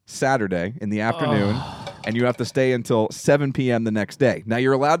on Saturday in the afternoon, and you have to stay until 7 p.m. the next day. Now,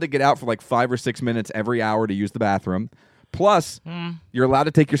 you're allowed to get out for like 5 or 6 minutes every hour to use the bathroom. Plus, you're allowed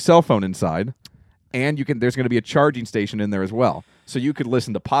to take your cell phone inside. And there's going to be a charging station in there as well. So you could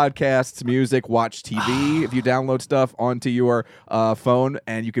listen to podcasts, music, watch TV if you download stuff onto your phone.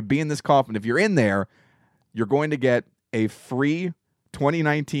 And you could be in this coffin. If you're in there, you're going to get a free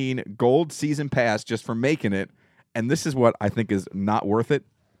 2019 gold season pass just for making it. And this is what I think is not worth it.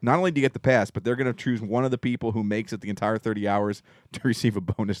 Not only do you get the pass, but they're going to choose one of the people who makes it the entire 30 hours to receive a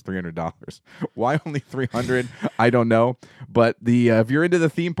bonus $300. Why only $300? I don't know. But if you're into the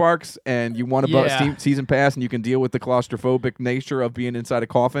theme parks and you want a season pass and you can deal with the claustrophobic nature of being inside a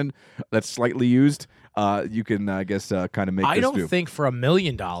coffin that's slightly used, you can, I guess, kind of make I this don't do. think for $1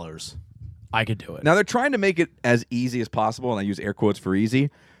 million I could do it. Now, they're trying to make it as easy as possible, and I use air quotes for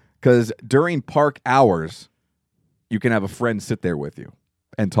easy, because during park hours, you can have a friend sit there with you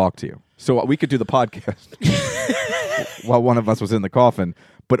and talk to you. So we could do the podcast while one of us was in the coffin,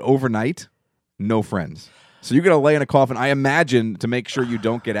 but overnight, no friends. So you're going to lay in a coffin. I imagine, to make sure you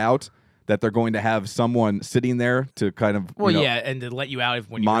don't get out, that they're going to have someone sitting there to kind of and to let you out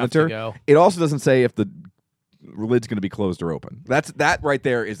when you monitor. have to go. It also doesn't say if the lid's going to be closed or open. That right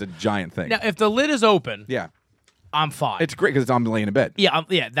there is a giant thing. Now, if the lid is open, Yeah. I'm fine. It's great because I'm laying in bed. Yeah,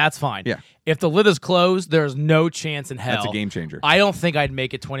 that's fine. Yeah. If the lid is closed, there's no chance in hell. That's a game changer. I don't think I'd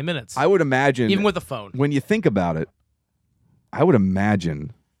make it 20 minutes. I would imagine, even with a phone. when you think about it, I would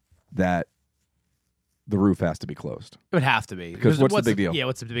imagine that the roof has to be closed. It would have to be. Because what's the big deal? Yeah,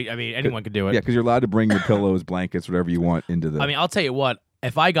 what's the big? I mean, anyone could do it. Yeah, because you're allowed to bring your pillows, blankets, whatever you want into the. I mean, I'll tell you what.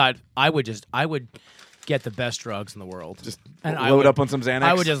 If I would get the best drugs in the world. Just and load up on some Xanax.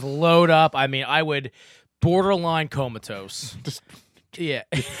 I would just load up. I mean, I would borderline comatose. Yeah.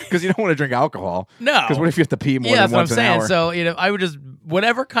 Because you don't want to drink alcohol. No. Because what if you have to pee more Yeah, than that's what I'm once an saying. hour? So, I would just,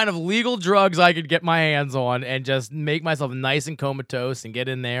 whatever kind of legal drugs I could get my hands on and just make myself nice and comatose and get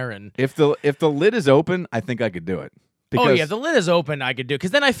in there and. If the lid is open, I think I could do it. Because if the lid is open, I could do it.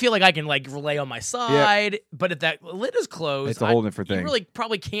 Because then I feel like I can, lay on my side. But if that lid is closed, It's a whole different thing. You really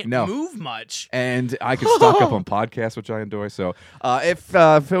probably can't No. move much. And I could stock up on podcasts, which I enjoy. So if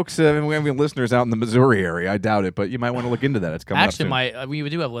folks, we have listeners out in the Missouri area, I doubt it, but you might want to look into that. It's coming Actually, up soon. we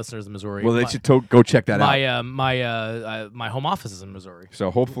do have listeners in Missouri. Well, they should go check that out. My home office is in Missouri.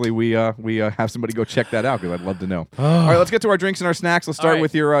 So hopefully we have somebody go check that out because I'd love to know. All right, let's get to our drinks and our snacks. Let's start right.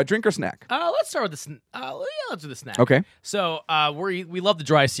 with your drink or snack. Let's start with the let's do the snack. Okay. So we love the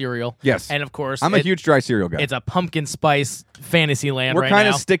dry cereal. Yes. And of course, I'm a huge dry cereal guy. It's a pumpkin spice fantasy land We're right kind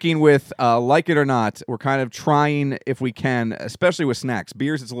now. of sticking with, like it or not, we're kind of trying, if we can, especially with snacks.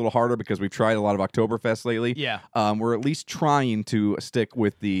 Beers, it's a little harder because we've tried a lot of Oktoberfest lately. Yeah. We're at least trying to stick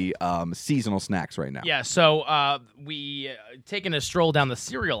with the seasonal snacks right now. Yeah. So we taking a stroll down the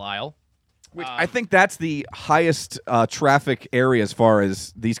cereal aisle. Which I think that's the highest traffic area as far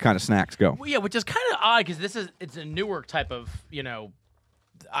as these kind of snacks go. Well, yeah, which is kind of odd because it's a newer type of,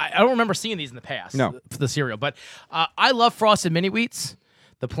 I don't remember seeing these in the past. No. For the cereal. But I love Frosted Mini Wheats,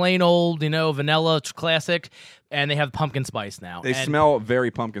 the plain old, vanilla classic, and they have pumpkin spice now. They smell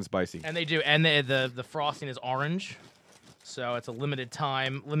very pumpkin spicy. And they do. And the frosting is orange. So it's a limited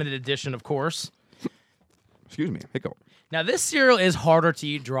edition, of course. Excuse me, hiccup. Now, this cereal is harder to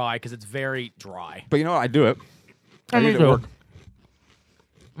eat dry because it's very dry. But you know what? I do it. I me eat it too. at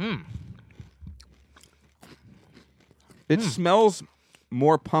work. It smells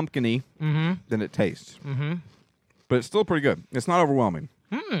more pumpkin-y than it tastes. Mm-hmm. But it's still pretty good. It's not overwhelming.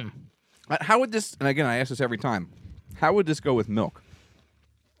 How would this, and again, I ask this every time, how would this go with milk?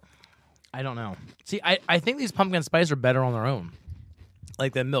 I don't know. See, I think these pumpkin spice are better on their own,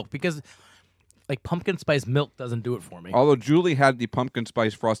 like than milk, because like pumpkin spice milk doesn't do it for me. Although Julie had the pumpkin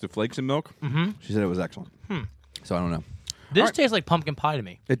spice frosted flakes in milk, she said it was excellent. So I don't know. This Alright. tastes like pumpkin pie to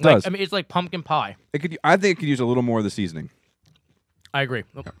me. It Like, does. I mean, it's like pumpkin pie. I think it could use a little more of the seasoning. I agree.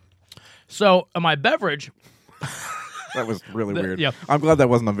 Okay. So my beverage. That was really weird. yeah. I'm glad that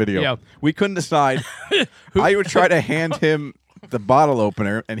wasn't on video. Yeah. We couldn't decide. I would try to hand him the bottle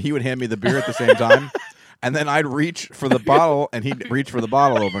opener, and he would hand me the beer at the same time. And then I'd reach for the bottle, and he'd reach for the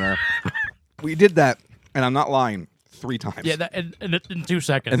bottle opener. We did that, and I'm not lying, 3 times. Yeah, that, in 2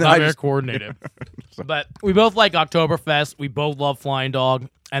 seconds. And then Not I very just- coordinated. But we both like Oktoberfest. We both love Flying Dog,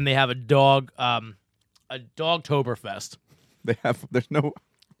 and they have a Dogtoberfest. There's no.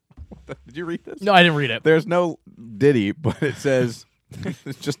 Did you read this? No, I didn't read it. There's no ditty, but it says,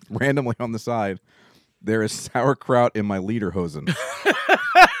 it's just randomly on the side, there is sauerkraut in my lederhosen.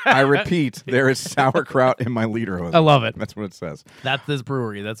 I repeat, there is sauerkraut in my lederhosen. I love it. That's what it says. That's this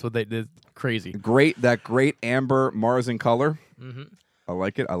brewery. That's what they did. Crazy. That great amber Mars in color. I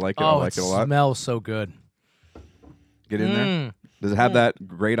like it. I like it. I Oh, like it a lot. smells so good. Get in there. Does it have that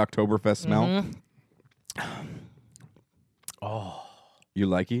great Oktoberfest smell? Oh. You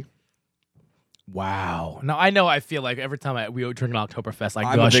like it? Wow. Now I know. I feel like every time we drink an Oktoberfest, I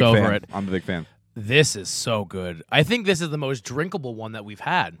I'm a gush big over fan. it. I'm a big fan. This is so good. I think this is the most drinkable one that we've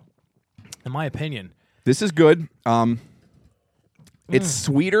had, in my opinion. This is good. It's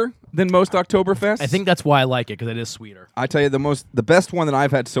sweeter than most Oktoberfest. I think that's why I like it, because it is sweeter. I tell you, the best one that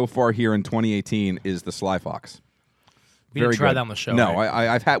I've had so far here in 2018 is the Sly Fox. We didn't Very try good. that on the show. No,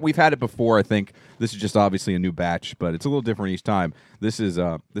 right? we've had it before. I think this is just obviously a new batch, but it's a little different each time. This is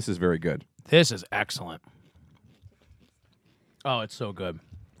very good. This is excellent. Oh, it's so good.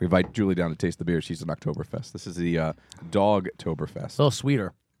 We invite Julie down to taste the beer. She's an Oktoberfest. This is the Dogtoberfest. It's a little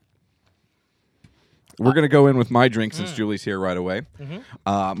sweeter. We're going to go in with my drink since Julie's here right away.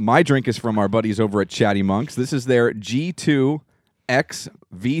 My drink is from our buddies over at Chatty Monks. This is their G2 X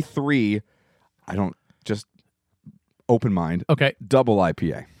V3. Just open mind. Okay. Double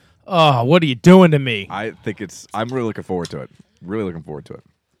IPA. Oh, what are you doing to me? I'm really looking forward to it. Really looking forward to it.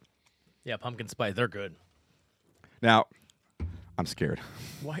 Yeah, pumpkin spice. They're good. Now, I'm scared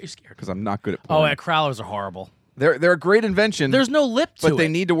Why are you scared? because I'm not good at Oh, pouring. yeah, crowlers are horrible. They're a great invention. There's no lip to but they it.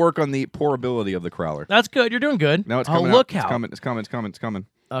 need to work on the pourability of the crowler. That's good. You're doing good. No, it's oh, coming. look out. how. It's coming.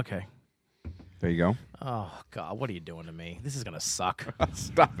 Okay. There you go. Oh, God. What are you doing to me? This is going to suck.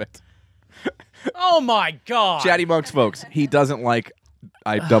 Stop it. Oh, my God. Chatty Monks, folks. He doesn't like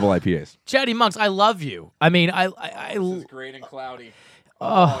double IPAs. Chatty Monks, I love you. I mean, I Great and cloudy.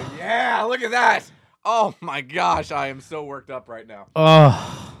 Oh yeah, look at that. Oh my gosh, I am so worked up right now.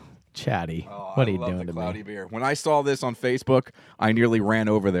 oh, Chatty. Oh, What are I you love doing the to cloudy me? beer. When I saw this on Facebook, I nearly ran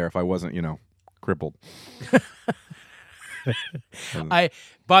over there if I wasn't, crippled.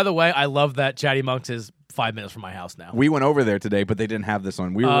 By the way, I love that Chatty Monks is 5 minutes from my house now. We went over there today, but they didn't have this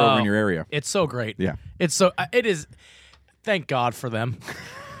on. We were over in your area. It's so great. Yeah. It is. Thank God for them.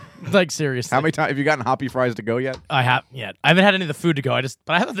 Like, seriously. How many times have you gotten Hoppy Fries to go yet? I haven't yet. I haven't had any of the food to go. But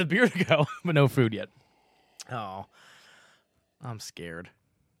I have the beer to go, but no food yet. Oh, I'm scared.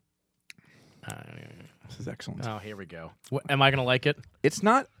 This is excellent. Oh, here we go. Am I gonna like it? It's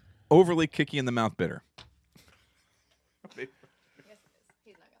not overly kicky in the mouth bitter.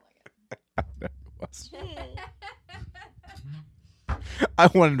 I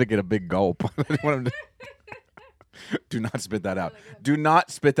wanted him to get a big gulp. I didn't want him to. Do not spit that out. Do not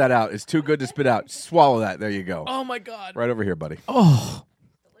spit that out. It's too good to spit out. Swallow that. There you go. Oh my God. Right over here, buddy. Oh,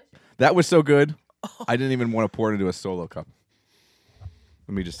 That was so good. I didn't even want to pour it into a solo cup.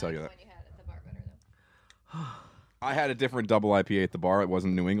 Let me just tell you that. I had a different double IPA at the bar. It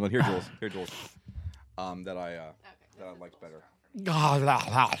wasn't New England. Here, Jules. Here, Jules. That I liked better.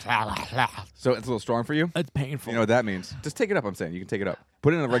 So it's a little strong for you? it's painful. You know what that means? Just take it up. I'm saying you can take it up.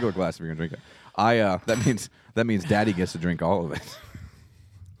 Put it in a regular glass if you're gonna drink it. That means Daddy gets to drink all of it.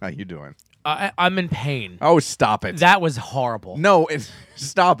 How you doing? I'm in pain. Oh, stop it! That was horrible. No,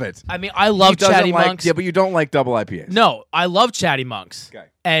 stop it. I mean, I love He doesn't Chatty like- Monks. Yeah, but you don't like double IPAs. No, I love Chatty Monks. Okay.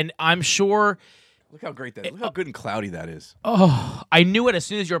 And I'm sure. Look how great that is. Look how good and cloudy that is. Oh, I knew it as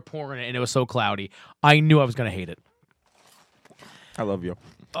soon as you were pouring it, and it was so cloudy. I knew I was gonna hate it. I love you.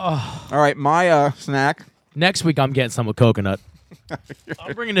 All right, my snack. Next week, I'm getting some with coconut.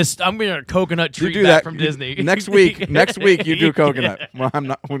 I'm bringing a coconut You treat do back that from Disney. Next week. Next week you do coconut. Well, I'm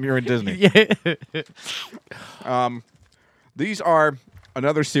not when you're in Disney. Yeah. These are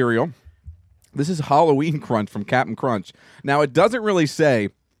another cereal. This is Halloween Crunch from Captain Crunch. Now, it doesn't really say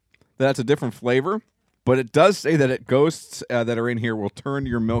that that's a different flavor, but it does say that ghosts that are in here will turn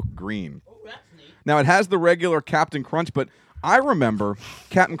your milk green. Oh, that's neat. Now, it has the regular Captain Crunch, but I remember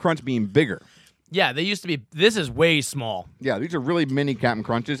Captain Crunch being bigger. Yeah, they used to be. This is way small. Yeah, these are really mini Captain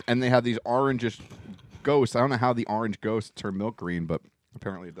Crunches, and they have these orangish ghosts. I don't know how the orange ghosts turn milk green, but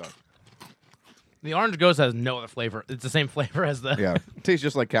apparently it does. The Orange Ghost has no other flavor. It's the same flavor as the. Yeah, it tastes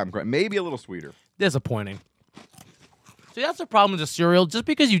just like Captain Crunch. Maybe a little sweeter. Disappointing. See, that's the problem with the cereal. Just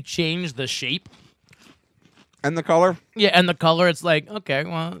because you change the shape, And the color? yeah, and the color, it's like, okay,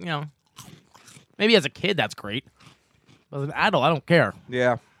 well, maybe as a kid that's great. But as an adult, I don't care.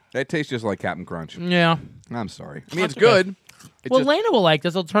 Yeah, that tastes just like Captain Crunch. Yeah. I'm sorry. I mean, That's it's good. It's Well, just- Lena will like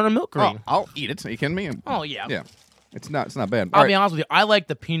this. It'll turn a milk green. I'll eat it. Are you kidding me? Oh, yeah. Yeah. It's not bad. I'll All be right. honest with you. I like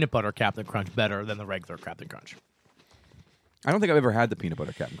the peanut butter Captain Crunch better than the regular Captain Crunch. I don't think I've ever had the peanut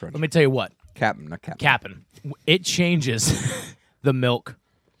butter Captain Crunch. Let me tell you what. Captain, not Captain. Cap'n. It changes the milk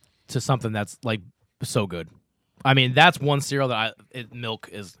to something that's like so good. I mean, that's one cereal that milk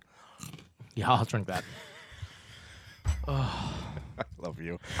is. Yeah, I'll drink that. I love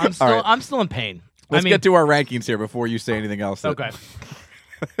you. I'm still All right. I'm still in pain. Let's get to our rankings here before you say anything else. Okay.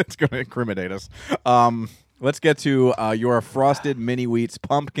 It's going to incriminate us. Let's get to your Frosted Mini Wheats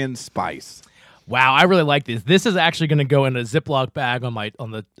Pumpkin Spice. Wow, I really like this. This is actually going to go in a Ziploc bag on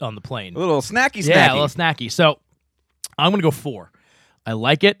the plane. A little snacky. Yeah, a little snacky. So I'm going to go 4. I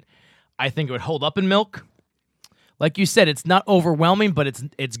like it. I think it would hold up in milk. Like you said, it's not overwhelming, but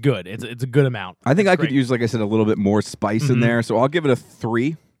it's good. It's a good amount. I think I could great. use, like I said, a little bit more spice in there, so I'll give it a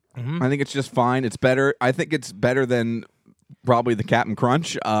 3. I think it's just fine. It's better. I think it's better than probably the Captain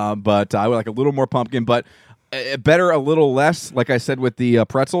Crunch, but I would like a little more pumpkin, but better a little less, like I said with the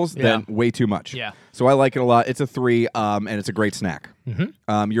pretzels, than way too much. Yeah. So I like it a lot. It's a 3, and it's a great snack.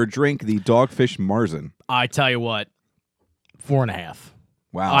 Your drink, the Dogfish Marzen. I tell you what, 4.5.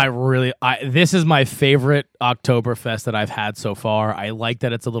 Wow. This is my favorite Oktoberfest that I've had so far. I like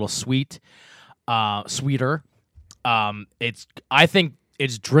that it's a little sweeter. I think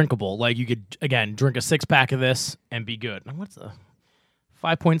it's drinkable. Like you could again drink a 6-pack of this and be good. What's a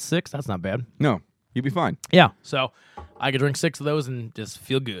 5.6? That's not bad. No, you'd be fine. Yeah. So I could drink 6 of those and just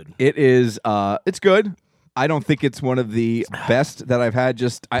feel good. It is. It's good. I don't think it's one of the best that I've had.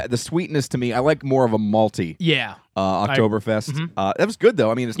 Just the sweetness to me, I like more of a malty. Yeah. Oktoberfest. That was good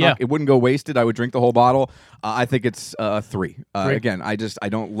though. I mean, it's not. It wouldn't go wasted. I would drink the whole bottle. I think it's 3. Again, I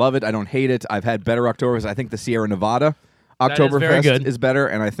don't love it. I don't hate it. I've had better Oktoberfest. I think the Sierra Nevada Oktoberfest is better,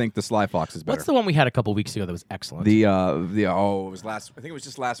 and I think the Sly Fox is better. What's the one we had a couple weeks ago that was excellent? It was last. I think it was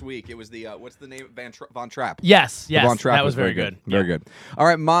just last week. It was the what's the name? Von Trapp. Yes. The Von Trapp that was very good. Very good. All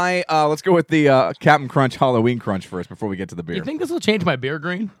right, let's go with the Captain Crunch Halloween Crunch first before we get to the beer. You think this will change my beer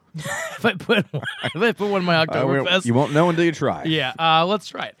green? if I put one in my Oktoberfest? You won't know until you try. Yeah, let's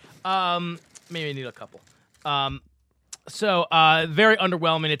try it. Maybe I need a couple. Very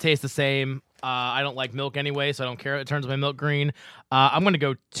underwhelming. It tastes the same. I don't like milk anyway, so I don't care. It turns my milk green. I'm going to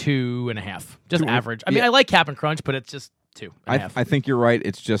go 2.5. Just average. I mean, I like Cap'n Crunch, but it's just 2.5. I think you're right.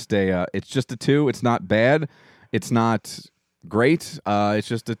 It's just a 2. It's not bad. It's not great. It's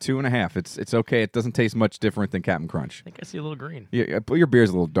just a 2.5. It's okay. It doesn't taste much different than Cap'n Crunch. I think I see a little green. Yeah, but your beer's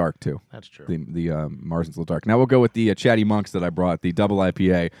a little dark too. That's true. The Marzen's a little dark. Now we'll go with the Chatty Monks that I brought, the double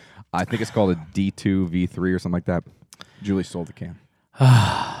IPA. I think it's called a D2 V3 or something like that. Julie sold the can.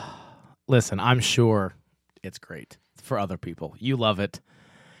 Listen, I'm sure it's great for other people. You love it.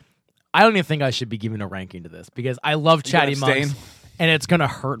 I don't even think I should be giving a ranking to this because I love Chatty Monks, and it's going to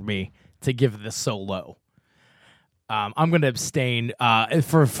hurt me to give this so low. I'm going to abstain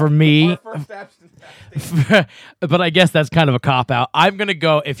for me. But I guess that's kind of a cop-out. I'm going to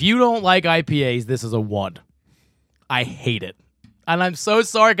go, if you don't like IPAs, this is a 1. I hate it. And I'm so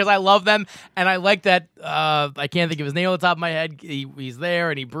sorry because I love them, and I like that. I can't think of his name on the top of my head. He's there,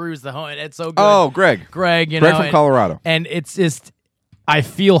 and he brews the home. It's so good. Oh, Greg. Greg from Colorado. And it's just, I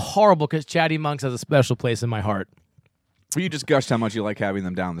feel horrible because Chatty Monks has a special place in my heart. Well, you just gushed how much you like having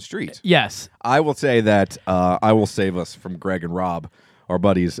them down the street. Yes. I will say that I will save us from Greg and Rob, our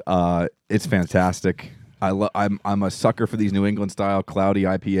buddies. It's fantastic. I'm a sucker for these New England style cloudy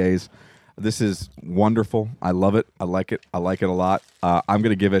IPAs. This is wonderful. I love it. I like it. I like it a lot. I'm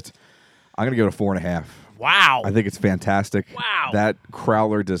gonna give it a 4.5. Wow. I think it's fantastic. Wow. That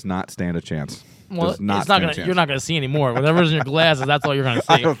Crowler does not stand a chance. Well, does not it's not stand a gonna. chance. You're not gonna see anymore. Whatever's in your glasses, that's all you're gonna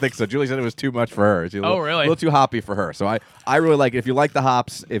see. I don't think so. Julie said it was too much for her. She's Really? A little too hoppy for her. So I really like it. If you like the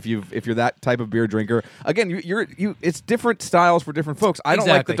hops, if you're that type of beer drinker, again, it's different styles for different folks. I don't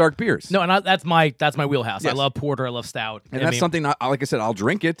like the dark beers. No, and that's my wheelhouse. Yes. I love porter. I love stout. And that's something. Like I said, I'll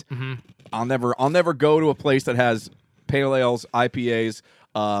drink it. Mm-hmm. I'll never go to a place that has pale ales, IPAs,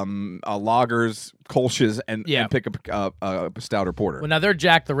 lagers, Kolsch's, and pick up a stout or porter. Well, now they're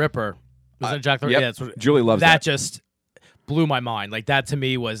Jack the Ripper. Was it Jack the Ripper? Yep. Yeah, that's what, Julie loves that. Just blew my mind. Like that to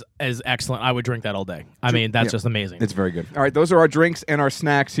me was as excellent. I would drink that all day. I mean, that's just amazing. It's very good. All right, those are our drinks and our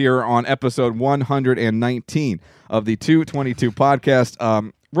snacks here on episode 119 of the 222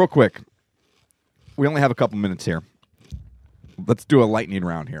 podcast. Real quick, we only have a couple minutes here. Let's do a lightning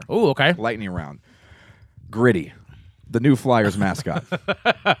round here. Oh, okay. Lightning round. Gritty, the new Flyers mascot.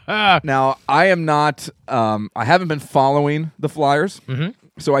 Now, I am not. I haven't been following the Flyers,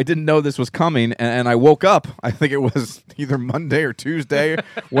 so I didn't know this was coming. And I woke up. I think it was either Monday or Tuesday,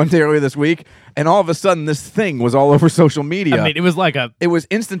 one day earlier this week, and all of a sudden, this thing was all over social media. I mean, it was like It was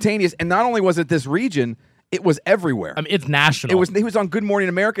instantaneous, and not only was it this region, it was everywhere. I mean, it's national. He was on Good Morning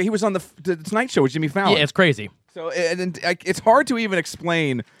America. He was on the Tonight Show with Jimmy Fallon. Yeah, it's crazy. So and it's hard to even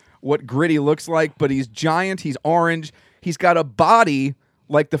explain what Gritty looks like, but he's giant, he's orange, he's got a body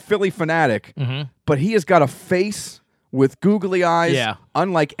like the Philly Fanatic, but he has got a face with googly eyes,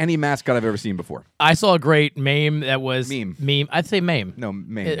 unlike any mascot I've ever seen before. I saw a great meme that was... Meme. I'd say meme. No,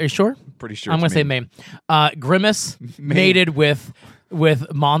 meme. Are you sure? Pretty sure I'm going it's to say meme. Grimace mated with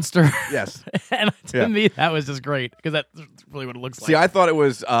Monster. Yes. And to me, that was just great, because that's really what it looks like. See, I thought it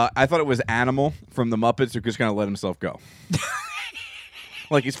was Animal from the Muppets who just kind of let himself go.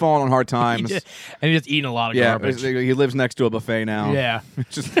 Like he's falling on hard times. And he's just eating a lot of garbage. He lives next to a buffet now. Yeah.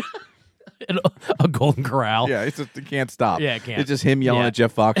 Just a Golden Corral. yeah, it can't stop. Yeah, it can't. It's just him yelling at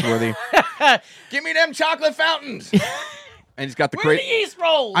Jeff Foxworthy. Give me them chocolate fountains. And he's got the Where are the yeast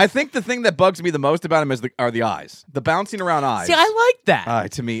rolls? I think the thing that bugs me the most about him are the eyes, the bouncing around eyes. See, I like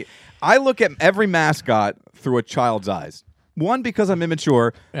that. To me, I look at every mascot through a child's eyes. One, because I'm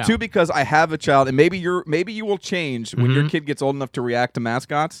immature. Yeah. Two, because I have a child, and maybe you will change when your kid gets old enough to react to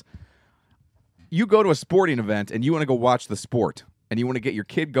mascots. You go to a sporting event and you want to go watch the sport, and you want to get your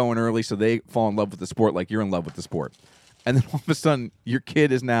kid going early so they fall in love with the sport like you're in love with the sport. And then all of a sudden, your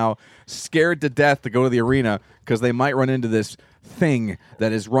kid is now scared to death to go to the arena because they might run into this thing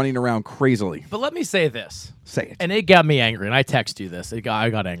that is running around crazily. But let me say this. Say it. And it got me angry, and I text you this. I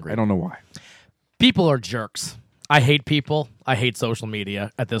got angry. I don't know why. People are jerks. I hate people. I hate social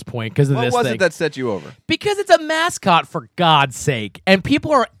media at this point because of this thing. What was it that set you over? Because it's a mascot, for God's sake. And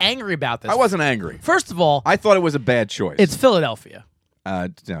people are angry about this. I wasn't angry. First of all, I thought it was a bad choice. it's Philadelphia.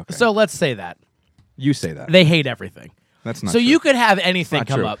 Okay. So let's say that. You say that. They hate everything. That's not So true. you could have anything Not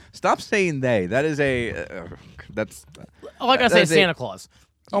come true. up. Stop saying they. That is a... that's... All I got to say is Santa Claus.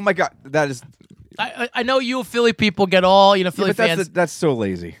 Oh, my God. That is... I know you Philly people get all, Philly but fans. that's so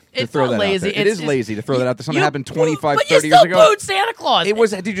lazy to It's throw not that lazy. out there. It is lazy to throw that out there. Something You happened 25, but 30 you years still ago. booed Santa Claus. It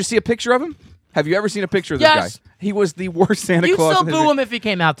was... Did you see a picture of him? Have you ever seen a picture of this Yes. guy? He was the worst Santa You'd Claus. still boo him if he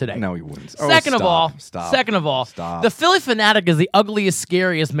came out today. No, he wouldn't. Second of all, Stop. the Philly Fanatic is the ugliest,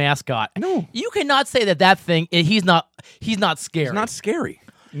 scariest mascot. No. You cannot say that thing. He's not scary. It's not scary.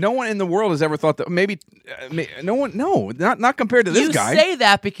 No one in the world has ever thought that. Maybe no one. No, not compared to this you guy. You say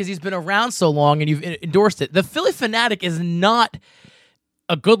that because he's been around so long and you've endorsed it. The Philly Fanatic is not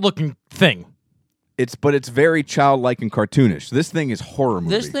a good-looking thing. But it's very childlike and cartoonish. This thing is horror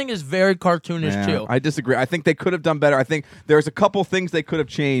movie. This thing is very cartoonish too. I disagree. I think they could have done better. I think there's a couple things they could have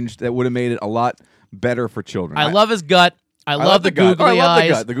changed that would have made it a lot better for children. I love his gut. I love the gut. googly I love eyes.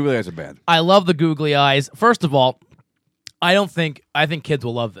 the gut. The googly eyes are bad. I love the googly eyes. First of all, I think kids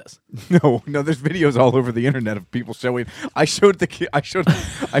will love this. No, there's videos all over the internet of people showing. I showed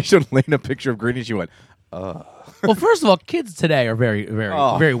Lane a picture of Gritty. She went, Well, first of all, kids today are very, very,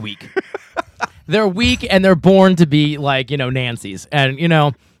 very weak. They're weak and they're born to be like, Nancy's. And,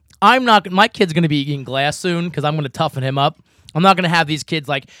 my kid's going to be eating glass soon because I'm going to toughen him up. I'm not going to have these kids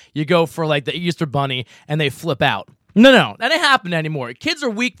like you go for like the Easter Bunny and they flip out. No, that ain't happening anymore. Kids are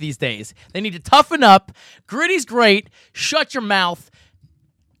weak these days. They need to toughen up. Gritty's great. Shut your mouth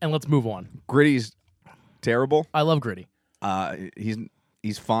and let's move on. Gritty's terrible. I love Gritty.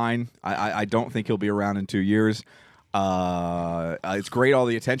 He's fine. I don't think he'll be around in 2 years. It's great all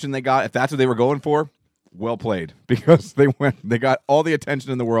the attention they got. If that's what they were going for, well played, because they got all the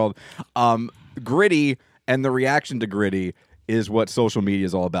attention in the world. Gritty and the reaction to Gritty is what social media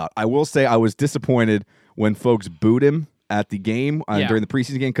is all about. I will say I was disappointed when folks booed him at the game during the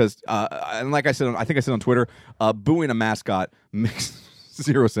preseason game because, and like I said, I think I said on Twitter, booing a mascot makes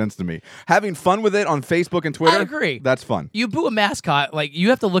zero sense to me. Having fun with it on Facebook and Twitter, I agree. That's fun. You boo a mascot, like you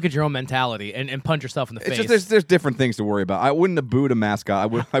have to look at your own mentality and punch yourself in the face. It's just there's different things to worry about. I wouldn't have booed a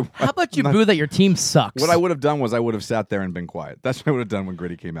mascot. How about you boo that your team sucks? What I would have done was I would have sat there and been quiet. That's what I would have done when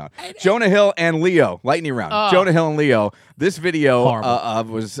Gritty came out. Jonah Hill and Leo, lightning round. Jonah Hill and Leo. This video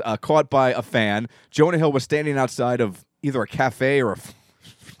was caught by a fan. Jonah Hill was standing outside of either a cafe or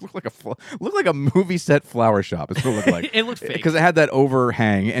looked like a movie set flower shop. It's what it looked like. It looked fake. Because it had that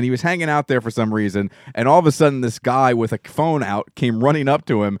overhang, and he was hanging out there for some reason. And all of a sudden, this guy with a phone out came running up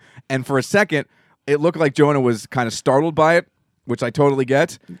to him, and for a second, it looked like Jonah was kind of startled by it, which I totally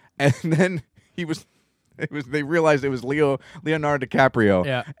get. And then they realized it was Leonardo DiCaprio,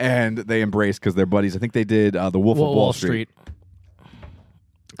 Yeah. and they embraced because they're buddies. I think they did The Wolf of Wall Street.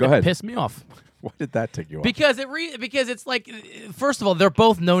 Go ahead. Pissed me off. Why did that take you off? Because it's like, first of all, they're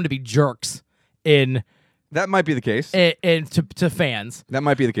both known to be jerks in That might be the case. to fans. That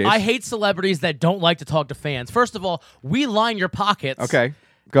might be the case. I hate celebrities that don't like to talk to fans. First of all, we line your pockets. Okay,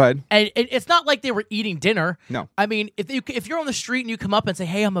 go ahead. And it's not like they were eating dinner. No. I mean, if you're on the street and you come up and say,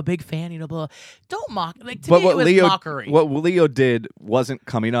 "Hey, I'm a big fan," blah, don't mock. Like, to But me, what it was Leo mockery. what Leo did wasn't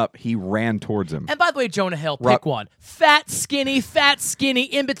coming up. He ran towards him. And by the way, Jonah Hill, Rob- pick one. Fat, skinny,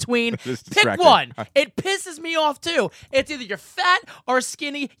 in between. This is Pick distracting. one. It pisses me off, too. It's either you're fat or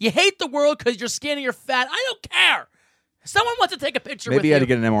skinny. You hate the world because you're skinny or fat. I don't care. Someone wants to take a picture with Maybe you. he had to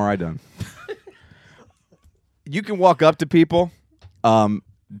get an MRI done. You can walk up to people.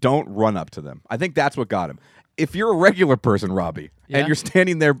 Don't run up to them. I think that's what got him. If you're a regular person, Robbie, Yeah. and you're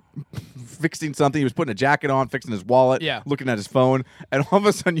standing there fixing something, he was putting a jacket on, fixing his wallet, Yeah. looking at his phone, and all of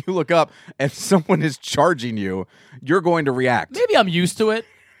a sudden you look up and someone is charging you, you're going to react. Maybe I'm used to it.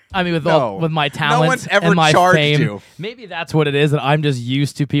 I mean, with No. my No talent one's ever and my charged fame, you. maybe that's what it is. That I'm just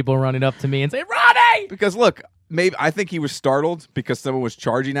used to people running up to me and saying, "Ronnie!" Because look, maybe I think he was startled because someone was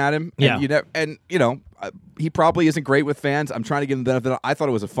charging at him. Yeah. And he probably isn't great with fans. I'm trying to give him the benefit. I thought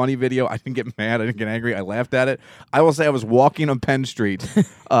it was a funny video. I didn't get mad. I didn't get angry. I laughed at it. I will say I was walking on Penn Street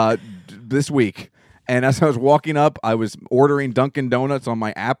this week. And as I was walking up, I was ordering Dunkin' Donuts on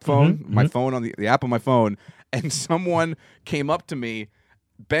my app phone, my phone on the app on my phone. And someone came up to me,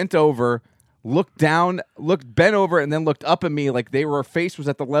 bent over, bent over, and then looked up at me like their face was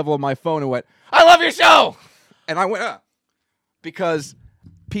at the level of my phone and went, "I love your show!" And I went, because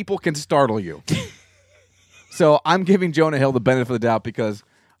people can startle you. So I'm giving Jonah Hill the benefit of the doubt because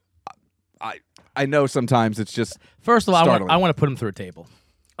I know sometimes it's just First of all, startling. I want to put him through a table.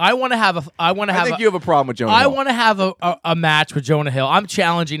 I want to have I think you have a problem with Jonah Hill. I want to have a match with Jonah Hill. I'm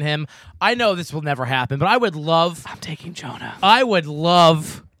challenging him. I know this will never happen, but I would love. I'm taking Jonah. I would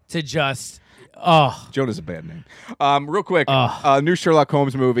love to just. Oh, Jonah's a bad name. Real quick, new Sherlock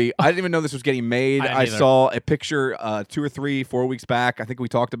Holmes movie. I didn't even know this was getting made. I didn't I either. saw a picture 2 or 3, 4 weeks back. I think we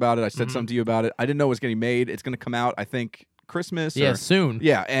talked about it. I said something to you about it. I didn't know it was getting made. It's going to come out, I think, Christmas. yeah, or, soon.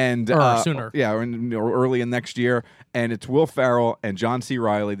 Yeah, and Sooner. Yeah, or early in next year. And it's Will Ferrell and John C.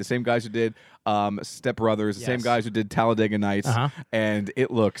 Reilly, the same guys who did Step Brothers, the same Yes. guys who did Talladega Nights. Uh-huh. And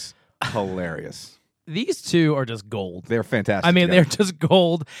it looks hilarious. These two are just gold. They're fantastic. I mean, together. they're just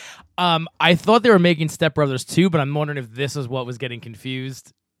gold. I thought they were making Step Brothers 2, but I'm wondering if this is what was getting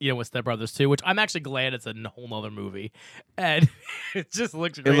confused, with Step Brothers 2, which I'm actually glad it's a whole nother movie. And it just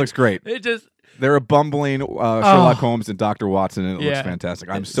looks great. It looks great. It just... They're a bumbling Sherlock Holmes and Dr. Watson, and it looks Yeah. fantastic.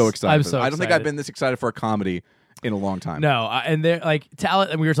 I'm so excited. I'm for so it. I don't think excited. I've been this excited for a comedy in a long time. No, and they're like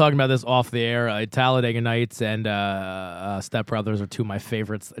and we were talking about this off the air. Talladega Nights and Step Brothers are two of my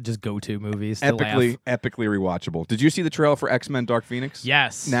favorites. Just go-to movies. To Epically laugh. rewatchable. Did you see the trailer for X-Men Dark Phoenix?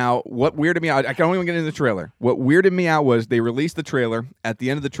 Yes. Now, what weirded me out, I can't even get into the trailer. What weirded me out was they released the trailer. At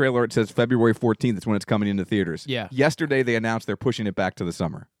the end of the trailer, it says February 14th. It's when it's coming into theaters. Yeah. Yesterday, they announced they're pushing it back to the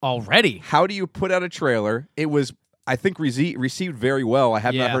summer. Already. How do you put out a trailer? It was, I think, received very well. I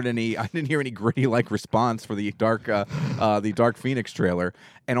have not Yeah. heard any. I didn't hear any gritty response for the Dark Phoenix trailer.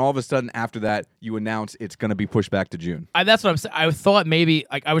 And all of a sudden, after that, you announce it's going to be pushed back to June. That's what I'm saying. I thought maybe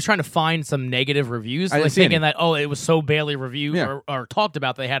I was trying to find some negative reviews, I didn't see thinking any. that it was so badly reviewed Yeah. or talked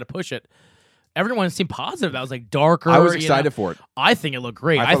about they had to push it. Everyone seemed positive. That was like darker. I was excited for it. I think it looked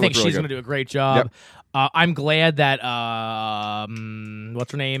great. I thought I it think looked really she's going good. to do a great job. Yep. I'm glad that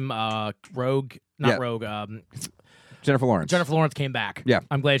what's her name? Rogue, not Yeah. Rogue. Jennifer Lawrence. Jennifer Lawrence came back. Yeah.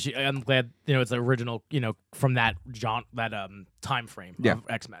 I'm glad it's the original. From that time frame Yeah. of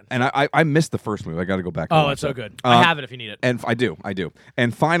X-Men. And I missed the first movie. I got to go back. And Oh, watch it's so that. good. I have it if you need it. And I do.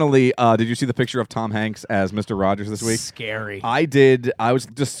 And finally, did you see the picture of Tom Hanks as Mr. Rogers this week? Scary. I did. I was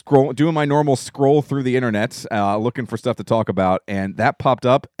just doing my normal scroll through the internet, looking for stuff to talk about, and that popped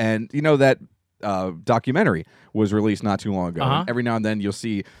up. And that documentary was released not too long ago. Uh-huh. And every now and then you'll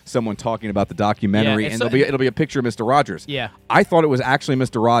see someone talking about the documentary, Yeah, and it's it'll be a picture of Mr. Rogers. Yeah. I thought it was actually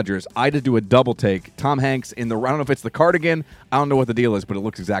Mr. Rogers. I had to do a double take. Tom Hanks in the. I don't know if it's the cardigan. I don't know what the deal is, but it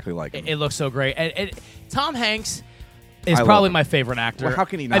looks exactly like him. It looks so great. And Tom Hanks is I love probably him. my favorite actor. Well, how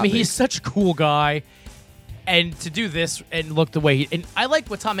can he I not mean, be? he's such a cool guy. And to do this and look the way and I like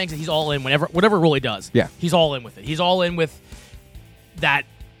what Tom Hanks is. He's all in whatever role he does. Yeah. He's all in with it. He's all in with that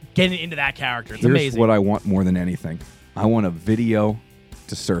getting into that character. It's Here's amazing. what I want more than anything. I want a video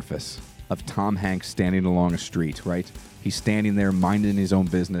to surface of Tom Hanks standing along a street, right? He's standing there minding his own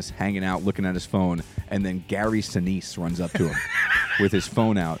business, hanging out, looking at his phone, and then Gary Sinise runs up to him with his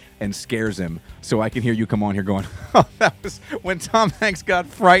phone out and scares him. So I can hear you come on here going, oh, that was when Tom Hanks got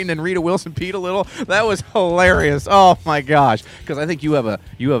frightened and Rita Wilson peed a little. That was hilarious. Oh my gosh. Because I think you have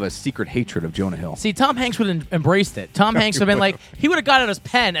a secret hatred of Jonah Hill. See, Tom Hanks would have embraced it. Tom Hanks would have been like, he would have got out his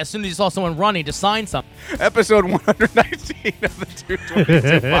pen as soon as he saw someone running to sign something. Episode 119 of the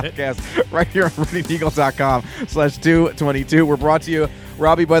 222 podcast right here on runningeagle.com/222. We're brought to you,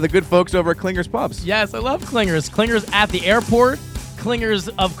 Robbie, by the good folks over at Klingers Pubs. Yes, I love Klingers. Klingers at the airport. Klingers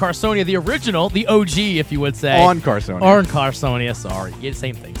of Carsonia, the original, the OG, if you would say. On Carsonia. On Carsonia, sorry. Yeah,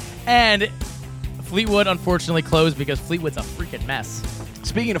 same thing. And Fleetwood, unfortunately, closed because Fleetwood's a freaking mess.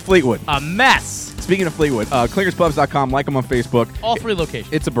 Speaking of Fleetwood. A mess. Speaking of Fleetwood, klingerspubs.com, like them on Facebook. All 3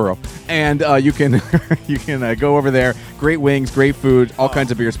 locations. It's a borough. And you can you can go over there. Great wings, great food, all kinds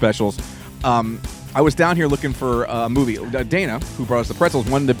of beer specials. I was down here looking for a movie. Dana, who brought us the pretzels,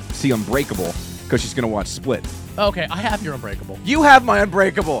 wanted to see Unbreakable because she's going to watch Split. Okay, I have your Unbreakable. You have my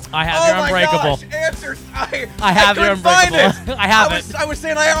Unbreakable. I have your Unbreakable. Gosh, answers. I have your couldn't find Unbreakable. it. I have it. I was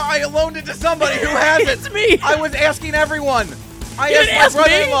saying I loaned it to somebody who has it. It's me. I was asking everyone. I You didn't asked my ask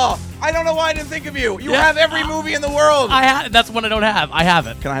me? brother-in-law. I don't know why I didn't think of you. You Yeah. have every movie in the world. That's one I don't have. I have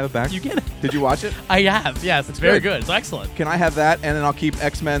it. Can I have it back? You get it. Did you watch it? I have. Yes, it's very Good. good. It's excellent. Can I have that, and then I'll keep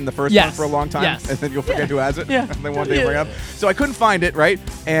X-Men, the first Yes. one, for a long time, Yes. and then you'll forget who has it, Yeah. and then one day Yeah. bring it up. So I couldn't find it, right?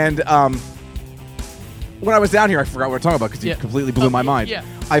 And when I was down here, I forgot what we were talking about because Yeah. it completely blew my mind. yeah.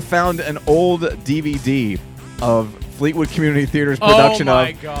 I found an old DVD of Fleetwood Community Theater's production my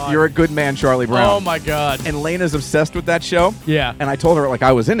of God. You're a Good Man, Charlie Brown. Oh, my God. And Lena's obsessed with that show. Yeah. And I told her, like,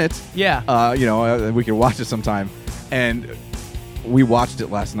 I was in it. Yeah. We could watch it sometime. And we watched it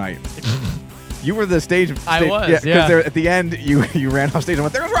last night. You were the stage. I was, Because yeah. at the end, you ran off stage and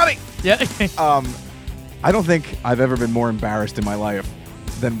went, there goes Robbie! Yeah. I don't think I've ever been more embarrassed in my life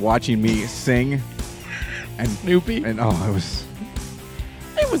than watching me sing. And Snoopy. And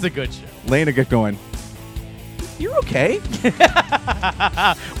It was a good show. Lena get going, you're okay?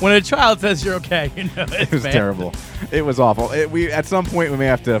 When a child says you're okay, you know It was terrible. It was awful. At some point we may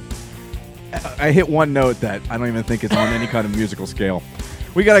have to. I hit one note that I don't even think is on any kind of musical scale.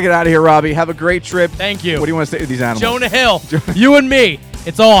 We got to get out of here, Robbie. Have a great trip. Thank you. What do you want to say to these animals? Jonah Hill. You and me.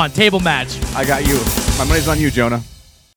 It's on. Table match. I got you. My money's on you, Jonah.